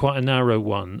 But quite a narrow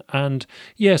one. And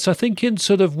yes, I think in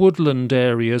sort of woodland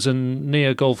areas and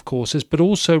near golf courses, but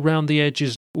also round the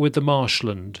edges with the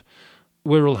marshland.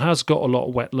 Wirral has got a lot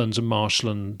of wetlands and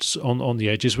marshlands on the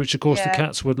edges, which of course the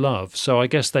cats would love. So I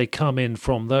guess they come in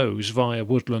from those via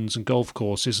woodlands and golf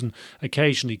courses and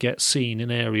occasionally get seen in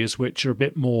areas which are a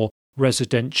bit more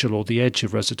residential or the edge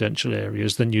of residential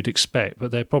areas than you'd expect,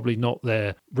 but they're probably not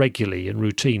there regularly and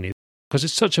routinely because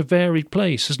it's such a varied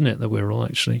place, isn't it, the Wirral,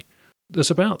 actually?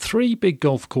 There's about 3 big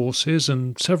golf courses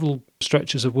and several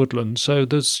stretches of woodland, so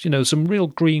there's, some real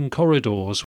green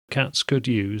corridors cats could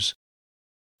use.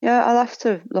 Yeah, I'll have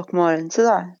to look more into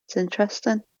that. It's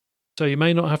interesting. So you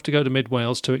may not have to go to Mid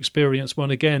Wales to experience one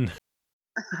again.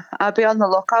 I'll be on the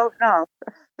lookout now.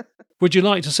 Would you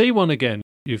like to see one again,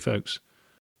 you folks?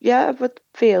 Yeah, I would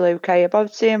feel okay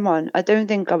about seeing one. I don't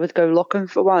think I would go looking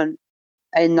for one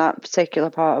in that particular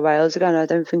part of Wales again. I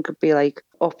don't think I'd be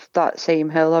up that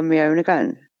same hill on my own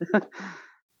again.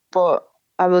 But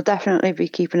I will definitely be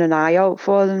keeping an eye out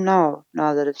for them now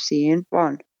that I've seen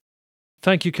one.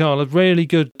 Thank you, Carla. Really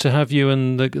good to have you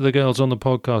and the girls on the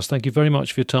podcast. Thank you very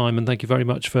much for your time, and thank you very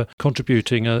much for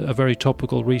contributing a very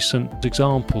topical recent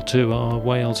example to our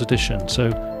Wales edition. So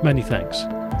many thanks.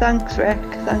 Thanks, Rick.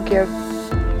 Thank you.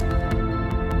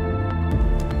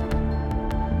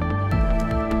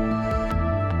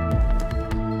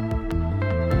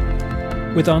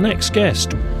 With our next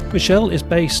guest, Michelle is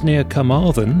based near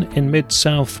Carmarthen in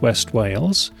mid-south West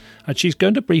Wales, and she's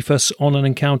going to brief us on an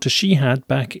encounter she had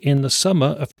back in the summer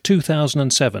of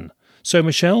 2007. So,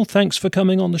 Michelle, thanks for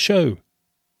coming on the show.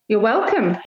 You're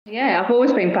welcome. Yeah, I've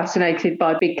always been fascinated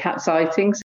by big cat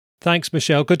sightings. Thanks,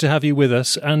 Michelle. Good to have you with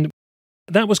us. And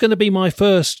that was going to be my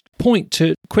first point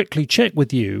to quickly check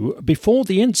with you. Before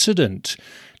the incident,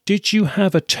 did you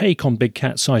have a take on big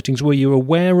cat sightings? Were you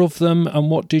aware of them, and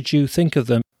what did you think of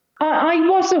them? I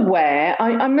was aware.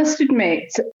 I must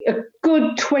admit, a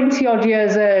good 20-odd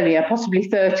years earlier, possibly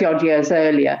 30-odd years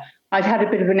earlier, I'd had a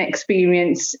bit of an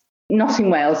experience, not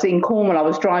in Wales, in Cornwall. I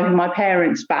was driving my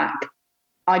parents back.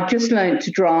 I'd just learnt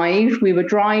to drive. We were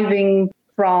driving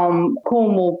from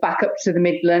Cornwall back up to the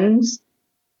Midlands,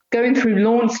 going through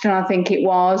Launceston, I think it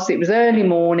was. It was early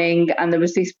morning, and there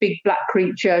was this big black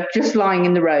creature just lying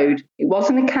in the road. It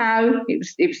wasn't a cow. It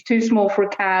was too small for a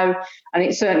cow, and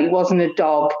it certainly wasn't a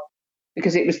dog,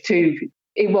 because it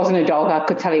wasn't a dog. I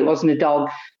could tell it wasn't a dog.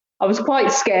 I was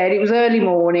quite scared. It was early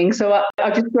morning, so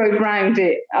I just drove round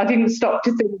it. I didn't stop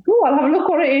to think, I'll have a look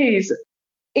what it is.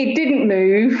 It didn't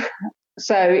move,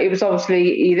 so it was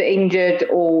obviously either injured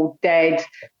or dead.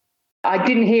 I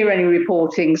didn't hear any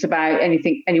reportings about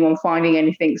anyone finding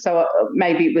anything, so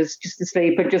maybe it was just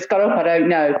asleep and just got up, I don't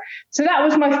know. So that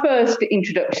was my first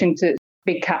introduction to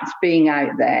big cats being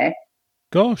out there.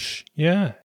 Gosh,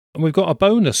 yeah. And we've got a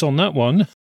bonus on that one.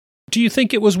 Do you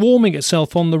think it was warming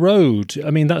itself on the road? I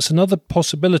mean, that's another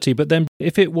possibility, but then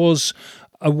if it was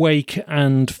awake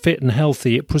and fit and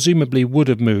healthy, it presumably would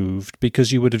have moved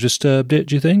because you would have disturbed it,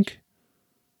 do you think?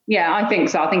 Yeah, I think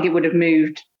so. I think it would have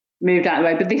moved out of the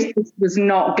way, but this was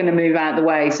not going to move out of the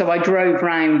way. So I drove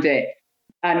round it,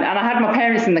 and I had my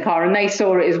parents in the car, and they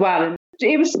saw it as well. And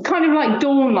it was kind of like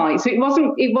dawn light, so it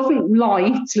wasn't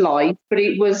light, but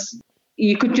it was,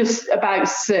 you could just about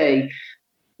see.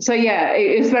 So yeah,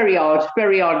 it was very odd.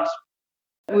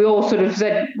 We all sort of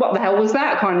said, "What the hell was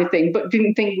that?" kind of thing, but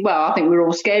didn't think. Well, I think we were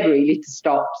all scared really to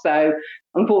stop. So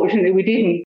unfortunately, we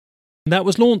didn't. That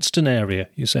was Launceston area,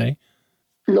 you say?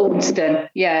 Launceston,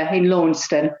 yeah, in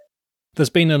Launceston. There's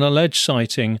been an alleged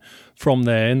sighting from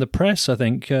there in the press, I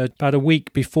think, about a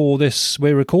week before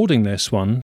we're recording this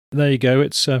one. There you go,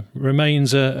 it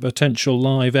remains a potential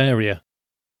live area.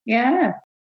 Yeah.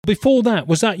 Before that,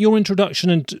 was that your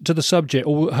introduction to the subject,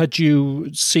 or had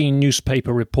you seen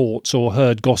newspaper reports or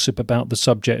heard gossip about the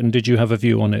subject, and did you have a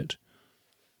view on it?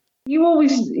 You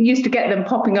always used to get them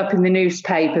popping up in the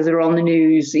newspapers or on the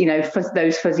news,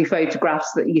 those fuzzy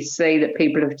photographs that you see that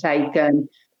people have taken.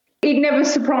 It never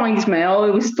surprised me. I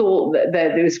always thought that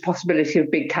there was a possibility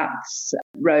of big cats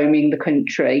roaming the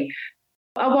country.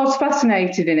 I was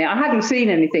fascinated in it. I hadn't seen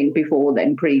anything before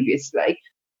then previously.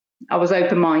 I was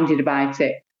open-minded about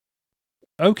it.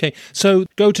 Okay, so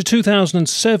go to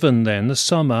 2007 then, the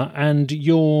summer, and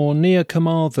you're near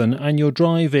Carmarthen and you're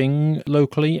driving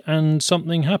locally and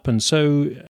something happened. So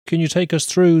can you take us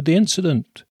through the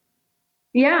incident?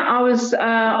 Yeah, I was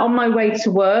on my way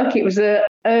to work. It was an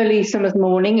early summer's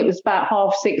morning. It was about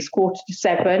 6:30,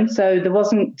 7:15. So there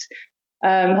wasn't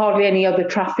hardly any other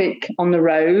traffic on the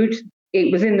road.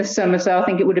 It was in the summer, so I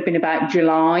think it would have been about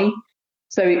July.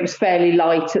 So it was fairly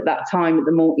light at that time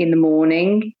in the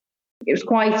morning. It was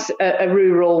quite a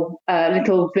rural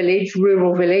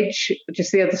village,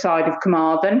 just the other side of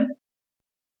Carmarthen.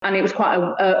 And it was quite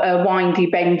a windy,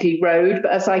 bendy road.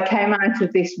 But as I came out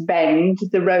of this bend,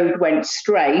 the road went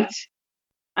straight.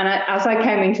 And as I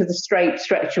came into the straight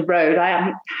stretch of road,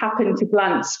 I happened to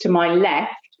glance to my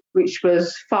left, which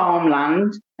was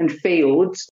farmland and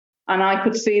fields, and I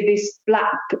could see this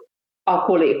black, I'll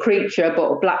call it a creature, but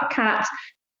a black cat,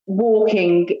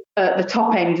 walking at the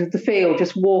top end of the field,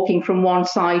 just walking from one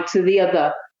side to the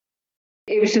other.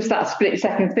 It was just that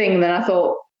split-second thing. And then I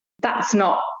thought, that's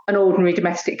not an ordinary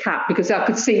domestic cat, because I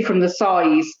could see from the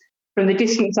size, from the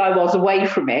distance I was away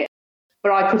from it,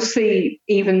 but I could see,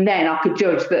 even then, I could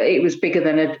judge that it was bigger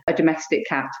than a domestic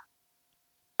cat.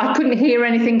 I couldn't hear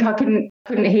anything. I couldn't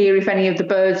hear if any of the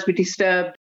birds were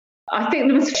disturbed. I think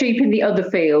there was sheep in the other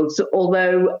fields,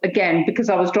 although, again, because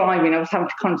I was driving, I was having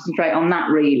to concentrate on that,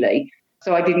 really.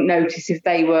 So I didn't notice if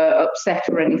they were upset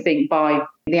or anything by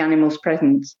the animals'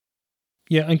 presence.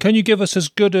 Yeah, and can you give us as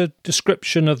good a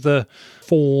description of the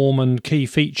form and key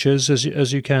features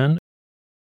as you can?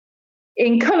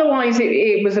 In colour-wise,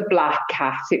 it was a black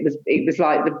cat. It was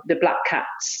like the black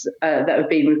cats that have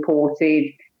been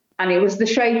reported. And it was the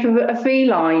shape of a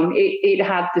feline. It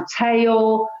had the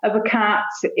tail of a cat.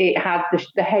 It had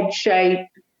the head shape,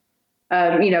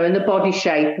 and the body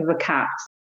shape of a cat.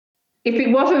 If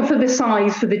it wasn't for the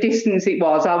size, for the distance it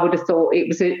was, I would have thought it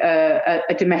was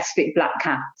a domestic black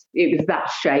cat. It was that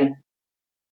shape.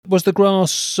 Was the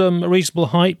grass a reasonable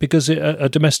height? Because a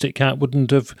domestic cat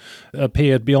wouldn't have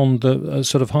appeared beyond the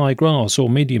sort of high grass or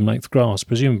medium-length grass,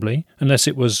 presumably, unless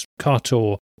it was cut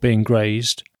or being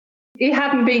grazed. It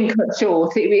hadn't been cut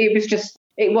short. It was just,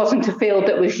 it wasn't a field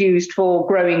that was used for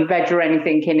growing veg or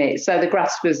anything in it. So the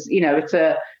grass was, it's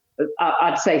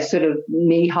I'd say sort of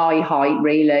knee-high height,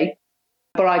 really.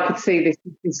 But I could see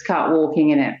this cat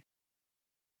walking in it.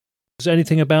 Is there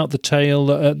anything about the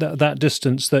tail at that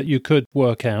distance that you could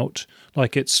work out,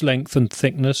 like its length and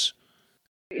thickness?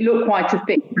 It looked quite a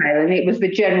thick tail, and it was the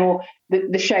general,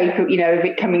 the shape of, of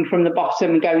it coming from the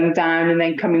bottom, going down and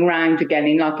then coming round again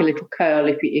in like a little curl,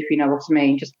 if you know what I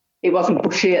mean. Just, it wasn't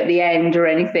bushy at the end or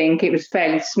anything. It was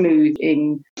fairly smooth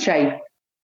in shape.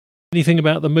 Anything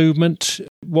about the movement?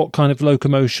 What kind of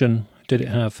locomotion did it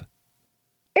have?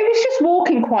 It was just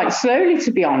walking quite slowly,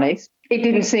 to be honest. It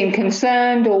didn't seem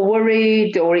concerned or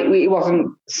worried, or it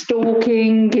wasn't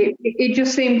stalking. It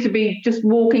just seemed to be just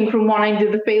walking from one end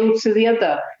of the field to the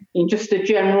other in just a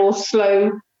general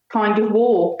slow kind of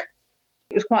walk.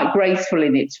 It was quite graceful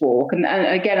in its walk. And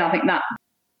again, I think that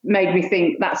made me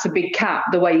think that's a big cat,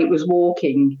 the way it was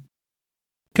walking.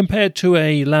 Compared to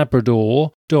a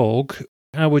Labrador dog,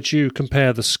 how would you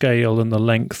compare the scale and the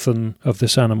length of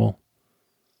this animal?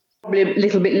 Probably a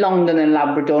little bit longer than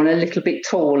Labrador and a little bit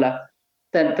taller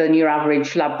than your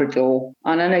average Labrador.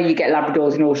 And I know you get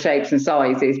Labradors in all shapes and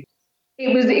sizes.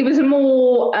 It was a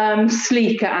more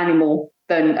sleeker animal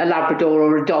than a Labrador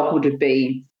or a dog would have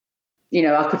been.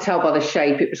 I could tell by the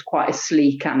shape it was quite a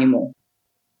sleek animal.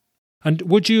 And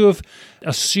would you have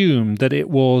assumed that it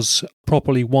was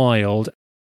properly wild?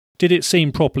 Did it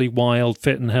seem properly wild,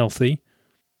 fit and healthy?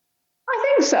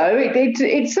 I think so.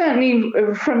 It certainly,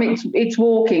 from its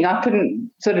walking, I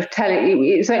couldn't sort of tell it.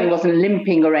 It certainly wasn't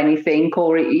limping or anything,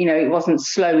 or it wasn't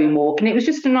slow in walking. It was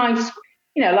just a nice,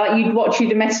 like you'd watch your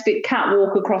domestic cat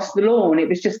walk across the lawn. It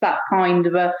was just that kind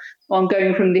of I'm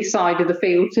going from this side of the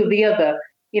field to the other.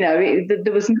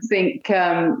 There was nothing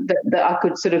that I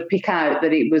could sort of pick out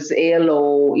that it was ill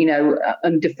or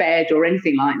underfed or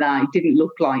anything like that. It didn't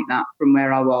look like that from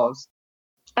where I was.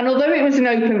 And although it was an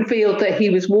open field that he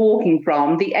was walking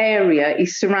from, the area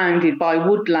is surrounded by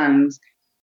woodlands.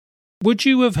 Would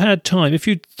you have had time, if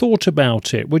you'd thought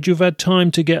about it, would you have had time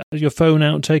to get your phone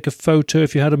out and take a photo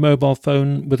if you had a mobile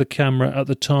phone with a camera at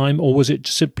the time, or was it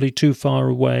simply too far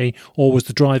away, or was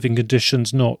the driving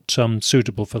conditions not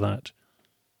suitable for that?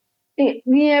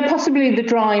 Yeah, possibly the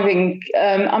driving.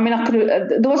 I could have,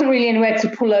 there wasn't really anywhere to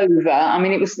pull over.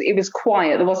 It was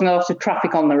quiet. There wasn't a lot of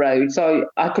traffic on the road, so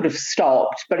I could have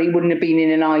stopped, but it wouldn't have been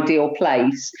in an ideal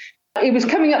place. It was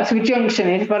coming up to a junction,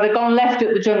 and if I'd have gone left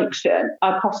at the junction,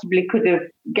 I possibly could have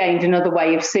gained another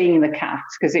way of seeing the cat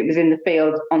because it was in the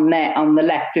field on the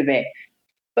left of it.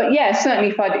 But yeah, certainly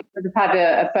if I'd have had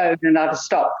a phone and I'd have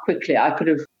stopped quickly, I could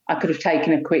have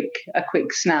taken a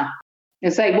quick snap.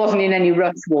 And so it wasn't in any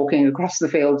rush walking across the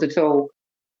fields at all.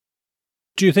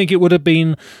 Do you think it would have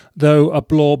been, though, a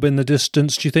blob in the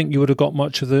distance? Do you think you would have got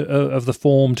much of the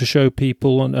form to show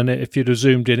people? And if you'd have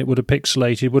zoomed in, it would have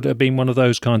pixelated? Would it have been one of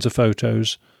those kinds of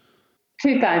photos?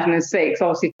 2006,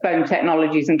 obviously phone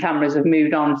technologies and cameras have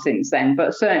moved on since then.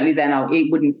 But certainly then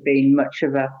it wouldn't have been much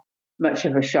of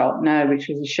a shot, no, which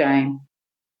was a shame.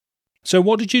 So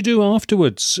what did you do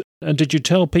afterwards? And did you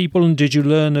tell people, and did you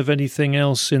learn of anything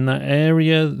else in that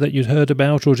area that you'd heard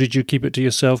about, or did you keep it to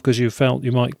yourself because you felt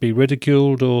you might be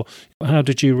ridiculed, or how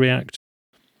did you react?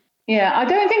 Yeah, I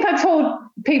don't think I told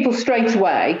people straight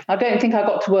away. I don't think I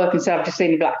got to work and said, I've just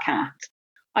seen a black cat.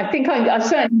 I think I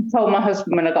certainly told my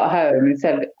husband when I got home and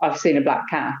said, I've seen a black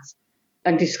cat,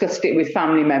 and discussed it with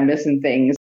family members and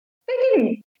things. They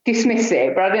didn't dismiss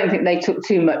it, but I don't think they took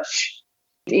too much,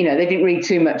 they didn't read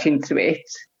too much into it.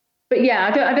 But yeah,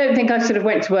 I don't think I sort of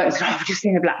went to work and said, I've just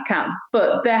seen a black cat.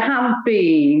 But there have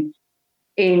been,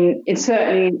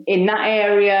 certainly in that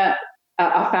area,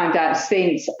 I found out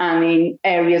since, and in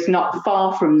areas not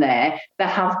far from there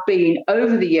have been,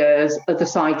 over the years, other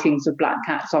sightings of black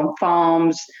cats on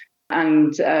farms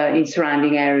and in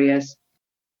surrounding areas.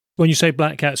 When you say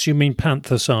black cats, you mean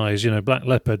panther size, black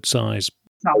leopard size?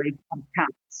 Sorry,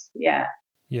 cats, yeah.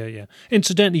 Yeah.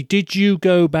 Incidentally, did you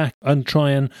go back and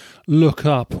try and look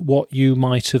up what you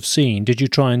might have seen? Did you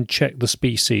try and check the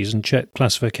species and check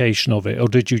classification of it? Or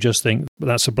did you just think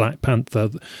that's a black panther,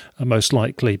 most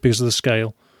likely, because of the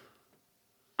scale?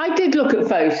 I did look at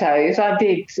photos. I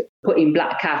did put in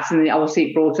black cat, and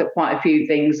obviously it brought up quite a few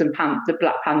things, and the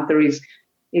black panther is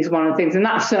one of the things. And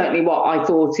that's certainly what I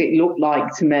thought it looked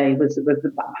like to me, was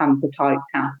the black panther type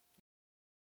cat.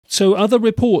 So other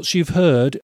reports you've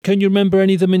heard, can you remember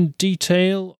any of them in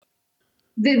detail?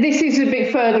 This is a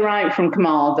bit further out from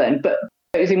Carmarthen, but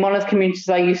it was in one of the communities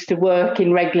I used to work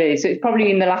in regularly. So it's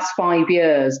probably in the last 5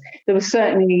 years. There were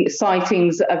certainly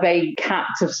sightings of a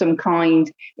cat of some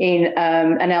kind in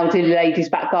an elderly lady's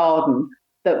back garden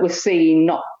that was seen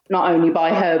not only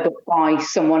by her but by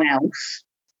someone else.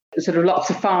 There's sort of lots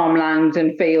of farmland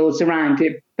and fields around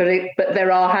it, but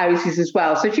there are houses as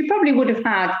well. So she probably would have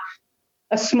had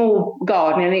a small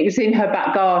garden, and it was in her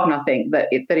back garden, I think, that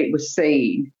it was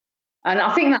seen. And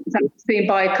I think that was seen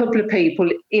by a couple of people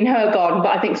in her garden,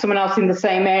 but I think someone else in the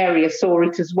same area saw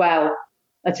it as well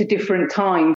at a different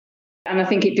time. And I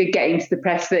think it did get into the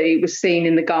press that it was seen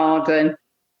in the garden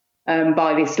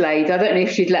by this lady. I don't know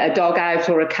if she'd let a dog out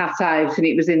or a cat out, and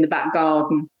it was in the back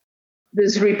garden.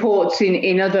 There's reports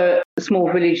in other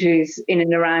small villages in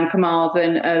and around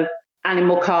Carmarthen of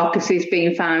animal carcasses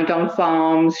being found on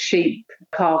farms, sheep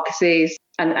carcasses,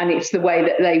 and it's the way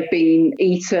that they've been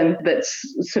eaten that's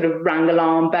sort of rang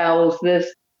alarm bells. There's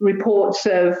reports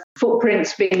of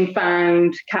footprints being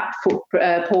found, cat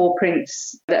paw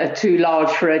prints that are too large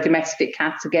for a domestic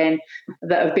cat again,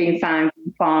 that have been found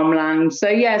on farmland. So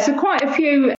quite a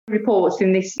few reports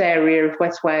in this area of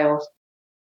West Wales.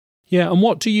 Yeah, and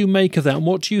what do you make of that? And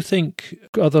what do you think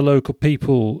other local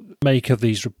people make of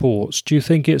these reports? Do you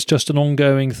think it's just an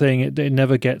ongoing thing? It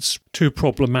never gets too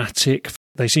problematic?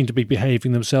 They seem to be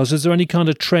behaving themselves. Is there any kind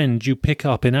of trend you pick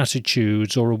up in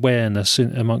attitudes or awareness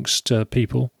amongst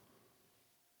people?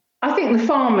 I think the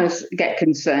farmers get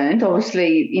concerned.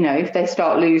 Obviously, if they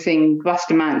start losing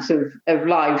vast amounts of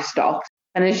livestock,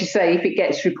 and as you say, if it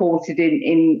gets reported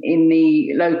in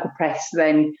the local press,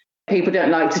 then people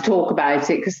don't like to talk about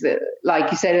it because,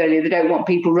 like you said earlier, they don't want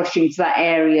people rushing to that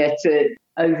area to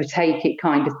overtake it,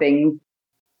 kind of thing.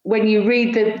 When you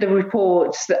read the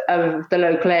reports of the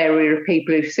local area of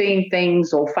people who've seen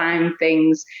things or found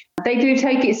things, they do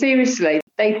take it seriously.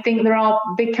 They think there are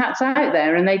big cats out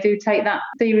there, and they do take that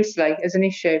seriously as an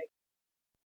issue.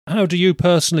 How do you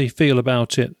personally feel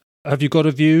about it? Have you got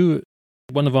a view?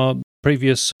 One of our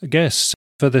previous guests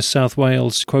for this South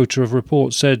Wales quota of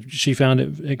reports said she found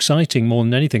it exciting more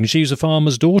than anything. She's a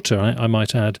farmer's daughter, I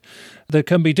might add. There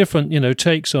can be different,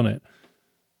 takes on it.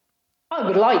 I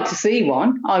would like to see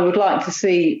one. I would like to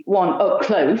see one up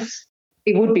close.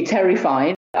 It would be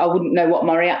terrifying. I wouldn't know what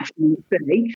my reaction would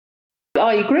be.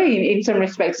 I agree in some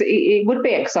respects. It would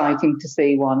be exciting to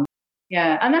see one.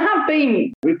 Yeah, and there have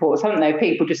been reports, haven't there,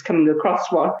 people just coming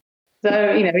across one. So,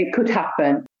 it could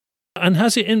happen. And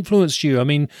has it influenced you? I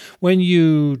mean, when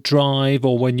you drive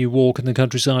or when you walk in the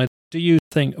countryside, do you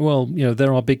think, well,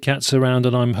 there are big cats around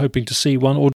and I'm hoping to see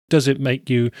one? Or does it make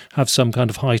you have some kind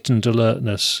of heightened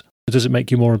alertness? Does it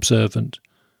make you more observant?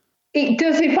 It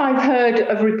does if I've heard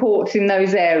of reports in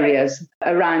those areas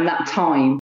around that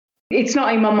time. It's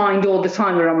not in my mind all the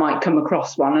time where I might come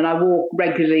across one, and I walk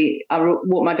regularly. I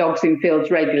walk my dogs in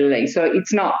fields regularly. So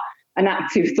it's not an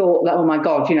active thought that, oh my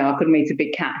God, I could meet a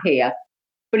big cat here.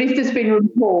 But if there's been a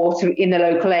report in the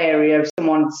local area of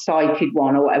someone sighted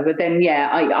one or whatever, then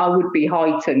I would be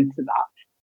heightened to that.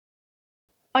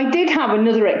 I did have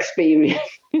another experience.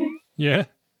 Yeah.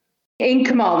 In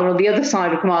Carmarthen, or the other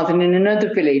side of Carmarthen, in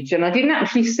another village, and I didn't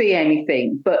actually see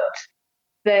anything, but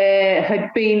there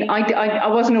had been, I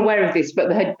wasn't aware of this, but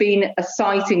there had been a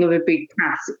sighting of a big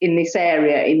cat in this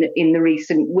area in the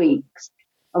recent weeks.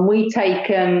 And we'd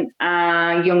taken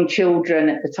our young children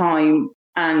at the time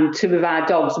and two of our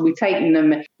dogs, and we'd taken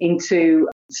them into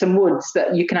some woods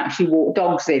that you can actually walk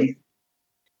dogs in.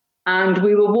 And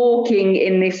we were walking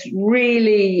in this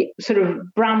really sort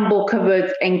of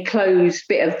bramble-covered, enclosed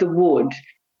bit of the wood.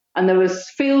 And there was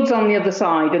fields on the other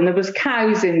side, and there was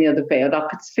cows in the other field. I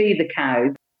could see the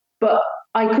cows. But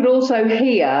I could also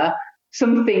hear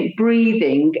something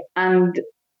breathing, and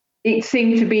it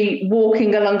seemed to be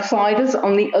walking alongside us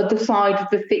on the other side of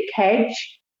the thick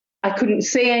hedge. I couldn't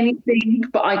see anything,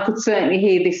 but I could certainly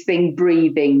hear this thing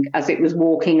breathing as it was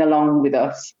walking along with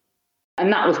us.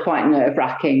 And that was quite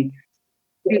nerve-wracking.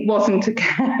 It wasn't a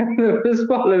cow that was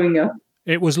following us.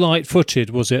 It was light-footed,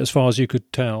 was it, as far as you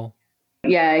could tell?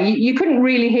 Yeah, you couldn't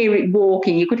really hear it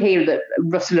walking. You could hear the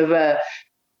rustle of a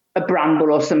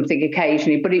bramble or something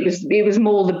occasionally, but it was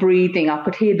more the breathing. I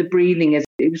could hear the breathing as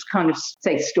it was kind of,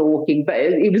 say, stalking, but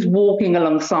it was walking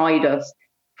alongside us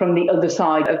from the other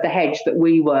side of the hedge that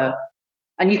we were.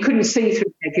 And you couldn't see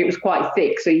through the hedge. It was quite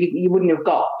thick, so you wouldn't have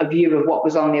got a view of what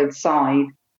was on the other side.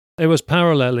 It was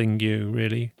paralleling you,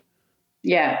 really.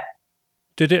 Yeah.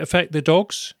 Did it affect the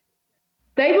dogs?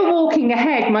 They were walking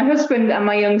ahead. My husband and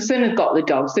my young son had got the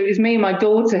dogs, so it was me and my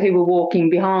daughter who were walking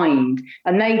behind,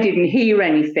 and they didn't hear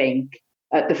anything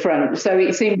at the front. So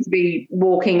it seemed to be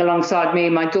walking alongside me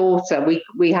and my daughter.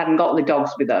 We hadn't got the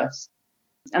dogs with us.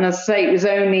 And as I say, it was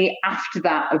only after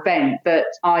that event that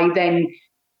I then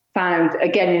found,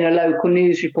 again in a local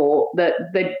news report, that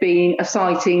there'd been a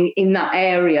sighting in that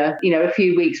area, a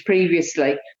few weeks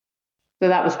previously. So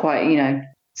that was quite,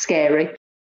 scary.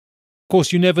 Of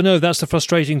course, you never know. That's the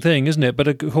frustrating thing, isn't it? But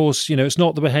of course, it's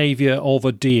not the behaviour of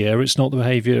a deer. It's not the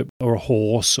behaviour of a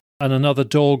horse. And another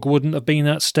dog wouldn't have been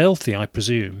that stealthy, I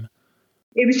presume.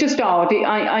 It was just odd.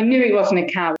 I knew it wasn't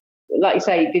a cow. Like you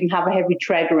say, it didn't have a heavy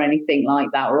tread or anything like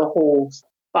that, or a horse.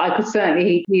 But I could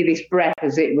certainly hear this breath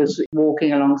as it was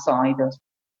walking alongside us.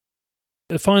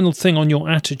 The final thing on your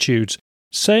attitudes.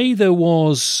 Say there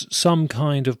was some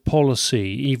kind of policy,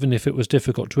 even if it was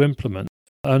difficult to implement,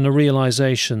 and a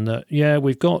realisation that,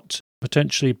 we've got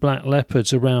potentially black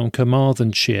leopards around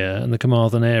Carmarthenshire and the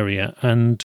Carmarthen area,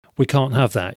 and we can't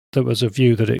have that. There was a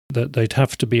view that they'd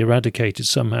have to be eradicated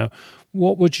somehow.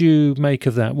 What would you make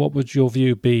of that? What would your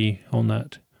view be on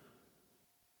that?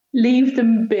 Leave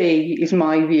them be, is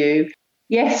my view.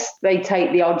 Yes, they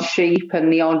take the odd sheep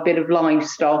and the odd bit of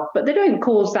livestock, but they don't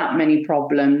cause that many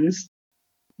problems.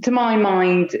 To my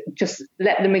mind, just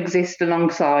let them exist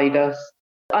alongside us.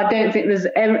 I don't think there's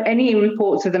any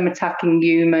reports of them attacking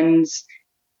humans.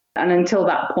 And until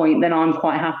that point, then I'm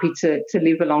quite happy to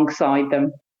live alongside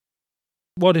them.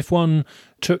 What if one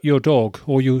took your dog,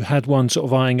 or you had one sort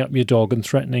of eyeing up your dog and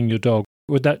threatening your dog?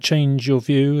 Would that change your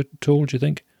view at all, do you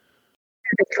think?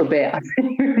 A little bit, I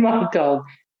think, with my dog.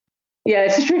 Yeah,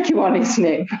 it's a tricky one, isn't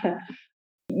it?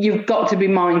 You've got to be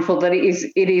mindful that it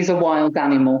is a wild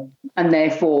animal, and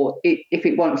therefore, if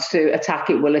it wants to attack,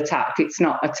 it will attack. It's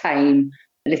not a tame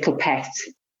little pet.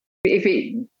 If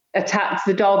it attacked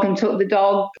the dog and took the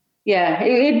dog,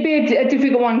 it'd be a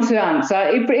difficult one to answer.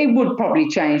 It would probably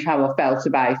change how I felt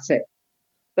about it.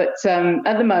 But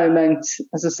at the moment,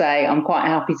 as I say, I'm quite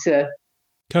happy to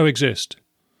coexist.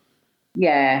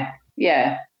 Yeah.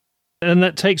 And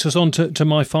that takes us on to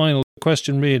my final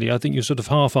question, really. I think you sort of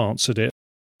half answered it.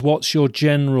 What's your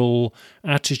general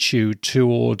attitude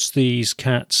towards these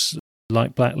cats,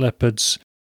 like black leopards,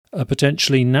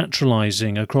 potentially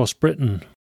naturalising across Britain?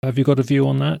 Have you got a view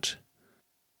on that?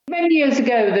 Many years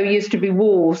ago, there used to be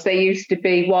wolves, there used to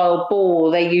be wild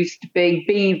boar, there used to be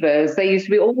beavers, there used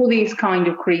to be all these kind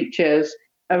of creatures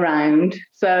around.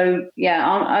 So,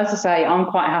 as I say, I'm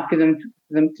quite happy for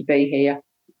them to be here.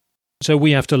 So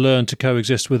we have to learn to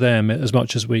coexist with them as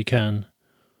much as we can.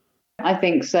 I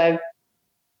think so.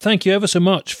 Thank you ever so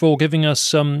much for giving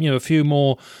us a few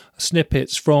more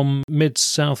snippets from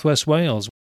mid-southwest Wales.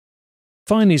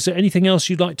 Finally, is there anything else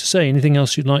you'd like to say? Anything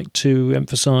else you'd like to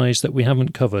emphasise that we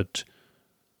haven't covered?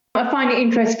 I find it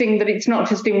interesting that it's not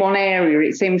just in one area.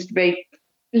 It seems to be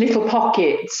little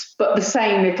pockets, but the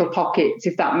same little pockets,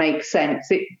 if that makes sense.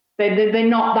 They're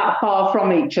not that far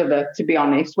from each other, to be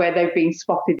honest, where they've been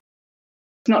spotted.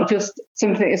 It's not just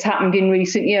something that's happened in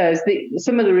recent years.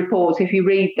 Some of the reports, if you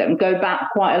read them, go back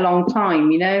quite a long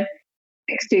time,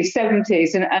 60s,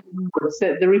 70s, and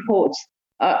the reports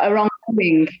are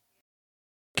ongoing.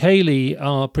 Kaylee,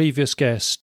 our previous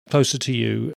guest, closer to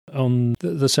you on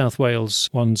the South Wales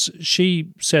ones, she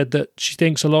said that she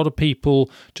thinks a lot of people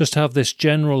just have this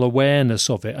general awareness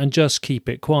of it and just keep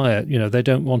it quiet. They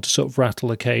don't want to sort of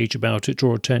rattle a cage about it,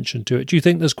 draw attention to it. Do you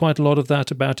think there's quite a lot of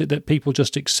that about it, that people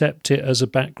just accept it as a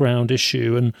background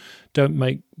issue and don't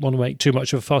want to make too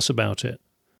much of a fuss about it?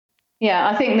 Yeah,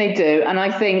 I think they do. And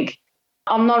I think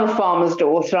I'm not a farmer's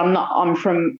daughter. I'm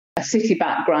from a city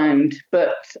background,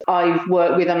 but I've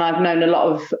worked with and I've known a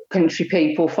lot of country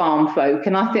people, farm folk,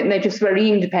 and I think they're just very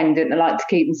independent. They like to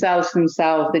keep themselves to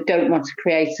themselves. They don't want to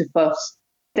create a fuss.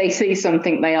 They see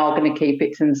something, they are going to keep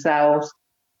it to themselves.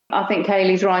 I think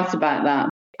Kaylee's right about that.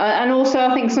 And also,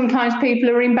 I think sometimes people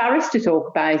are embarrassed to talk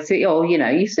about it. Or,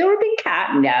 you saw a big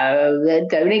cat? No, they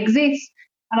don't exist.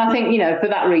 And I think, for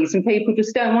that reason, people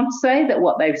just don't want to say that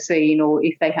what they've seen or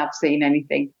if they have seen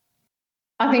anything.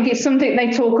 I think it's something they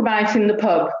talk about in the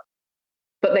pub,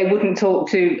 but they wouldn't talk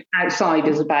to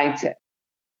outsiders about it.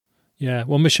 Yeah.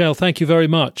 Well, Michelle, thank you very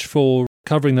much for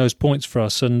covering those points for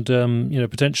us and,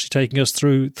 potentially taking us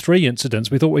through 3 incidents.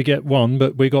 We thought we'd get 1,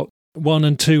 but we got 1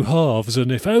 and 2 halves.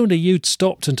 And if only you'd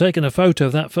stopped and taken a photo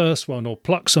of that first one or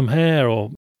plucked some hair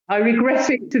or... I regret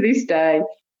it to this day,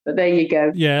 but there you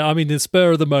go. Yeah, I mean, in the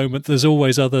spur of the moment, there's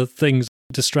always other things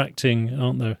distracting,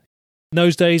 aren't there? In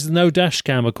those days, no dash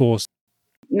cam, of course.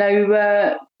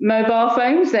 No mobile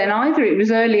phones then either. It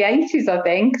was early 80s, I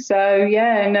think. So,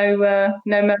 yeah, no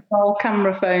mobile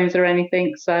camera phones or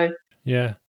anything. So,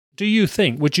 yeah. Do you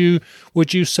think, would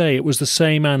you say it was the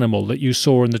same animal that you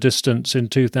saw in the distance in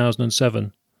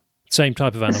 2007? Same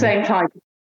type of animal? The same type.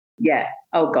 Yeah.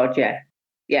 Oh, God, yeah.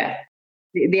 Yeah.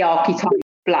 The archetype,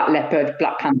 black leopard,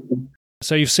 black panther.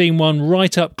 So you've seen one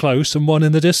right up close and one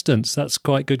in the distance. That's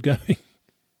quite good going.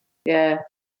 Yeah.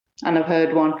 And I've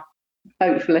heard one.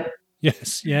 Hopefully.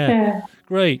 Yes, yeah.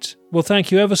 Great. Well,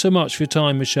 thank you ever so much for your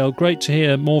time, Michelle. Great to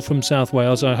hear more from South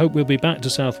Wales. I hope we'll be back to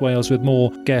South Wales with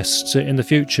more guests in the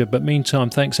future. But meantime,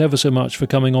 thanks ever so much for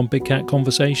coming on Big Cat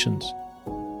Conversations.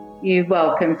 You're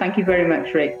welcome. Thank you very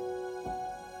much, Rick.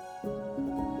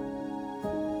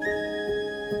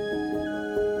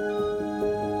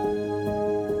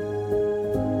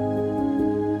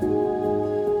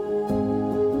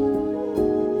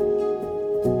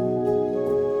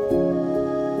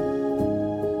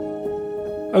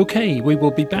 OK, we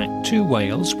will be back to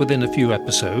Wales within a few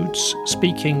episodes,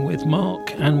 speaking with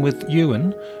Mark and with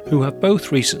Ewan, who have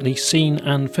both recently seen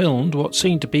and filmed what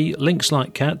seem to be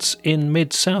lynx-like cats in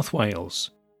mid-South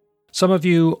Wales. Some of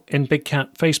you in Big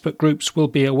Cat Facebook groups will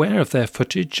be aware of their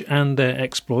footage and their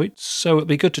exploits, so it'll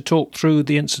be good to talk through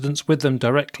the incidents with them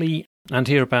directly and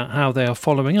hear about how they are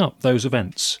following up those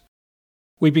events.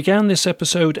 We began this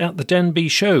episode at the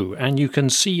Denbigh show, and you can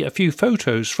see a few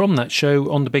photos from that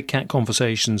show on the Big Cat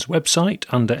Conversations website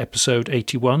under episode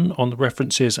 81 on the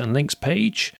references and links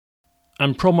page.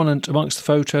 And prominent amongst the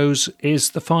photos is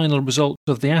the final result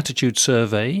of the attitude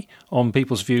survey on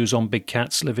people's views on big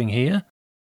cats living here.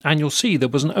 And you'll see there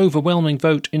was an overwhelming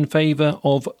vote in favour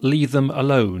of leave them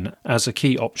alone as a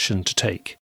key option to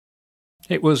take.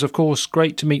 It was, of course,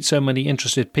 great to meet so many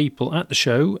interested people at the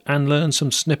show and learn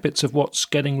some snippets of what's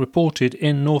getting reported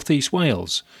in North East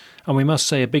Wales, and we must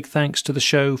say a big thanks to the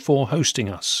show for hosting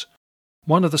us.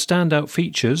 One of the standout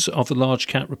features of the large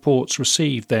cat reports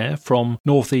received there from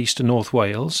North East and North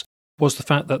Wales was the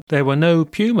fact that there were no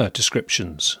puma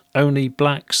descriptions, only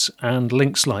blacks and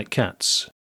lynx-like cats.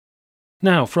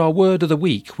 Now, for our word of the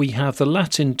week, we have the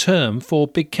Latin term for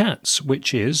big cats,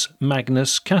 which is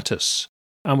Magnus catus.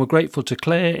 And we're grateful to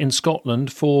Claire in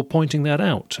Scotland for pointing that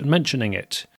out and mentioning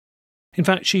it. In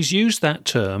fact, she's used that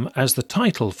term as the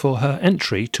title for her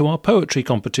entry to our poetry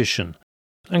competition,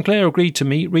 and Claire agreed to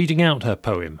me reading out her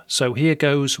poem, so here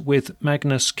goes with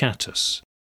Magnus catus.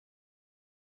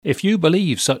 If you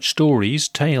believe such stories,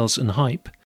 tales and hype,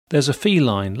 there's a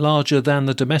feline larger than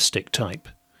the domestic type,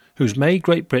 who's made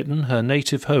Great Britain her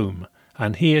native home,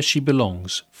 and here she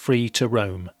belongs, free to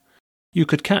roam. You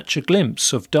could catch a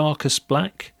glimpse of darkest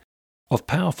black, of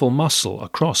powerful muscle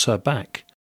across her back,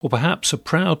 or perhaps a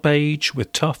proud beige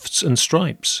with tufts and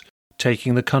stripes,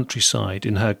 taking the countryside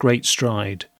in her great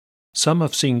stride. Some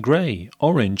have seen grey,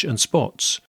 orange and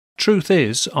spots. Truth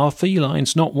is, our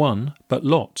feline's not one, but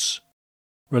lots.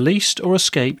 Released or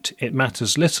escaped, it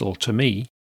matters little to me.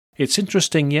 It's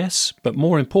interesting, yes, but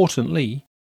more importantly,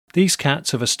 these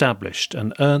cats have established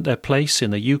and earned their place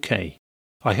in the UK.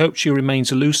 I hope she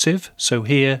remains elusive, so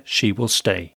here she will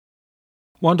stay.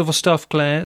 Wonderful stuff,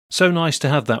 Claire. So nice to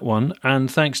have that one, and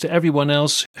thanks to everyone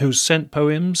else who's sent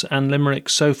poems and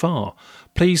limericks so far.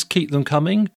 Please keep them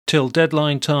coming till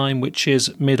deadline time, which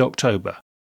is mid-October.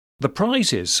 The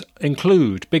prizes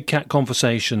include Big Cat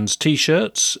Conversations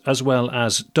t-shirts, as well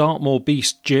as Dartmoor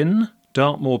Beast Gin,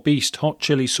 Dartmoor Beast Hot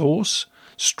Chili Sauce,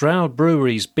 Stroud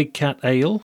Brewery's Big Cat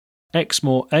Ale,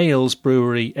 Exmoor Ales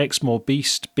Brewery Exmoor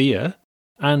Beast Beer,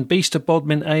 and Beast of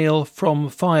Bodmin Ale from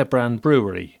Firebrand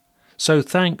Brewery. So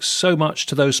thanks so much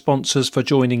to those sponsors for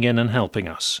joining in and helping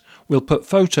us. We'll put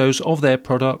photos of their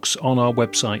products on our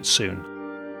website soon.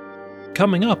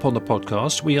 Coming up on the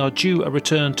podcast, we are due a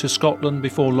return to Scotland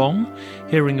before long,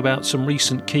 hearing about some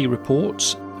recent key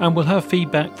reports, and we'll have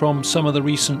feedback from some of the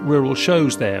recent rural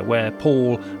shows there where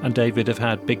Paul and David have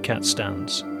had big cat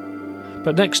stands.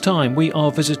 But next time we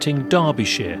are visiting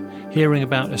Derbyshire, hearing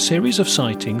about a series of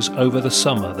sightings over the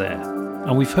summer there.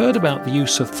 And we've heard about the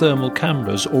use of thermal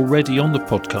cameras already on the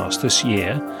podcast this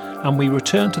year, and we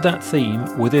return to that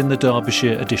theme within the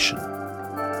Derbyshire edition.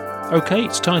 OK,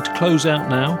 it's time to close out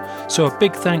now, so a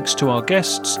big thanks to our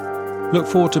guests. Look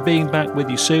forward to being back with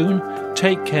you soon.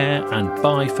 Take care and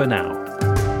bye for now.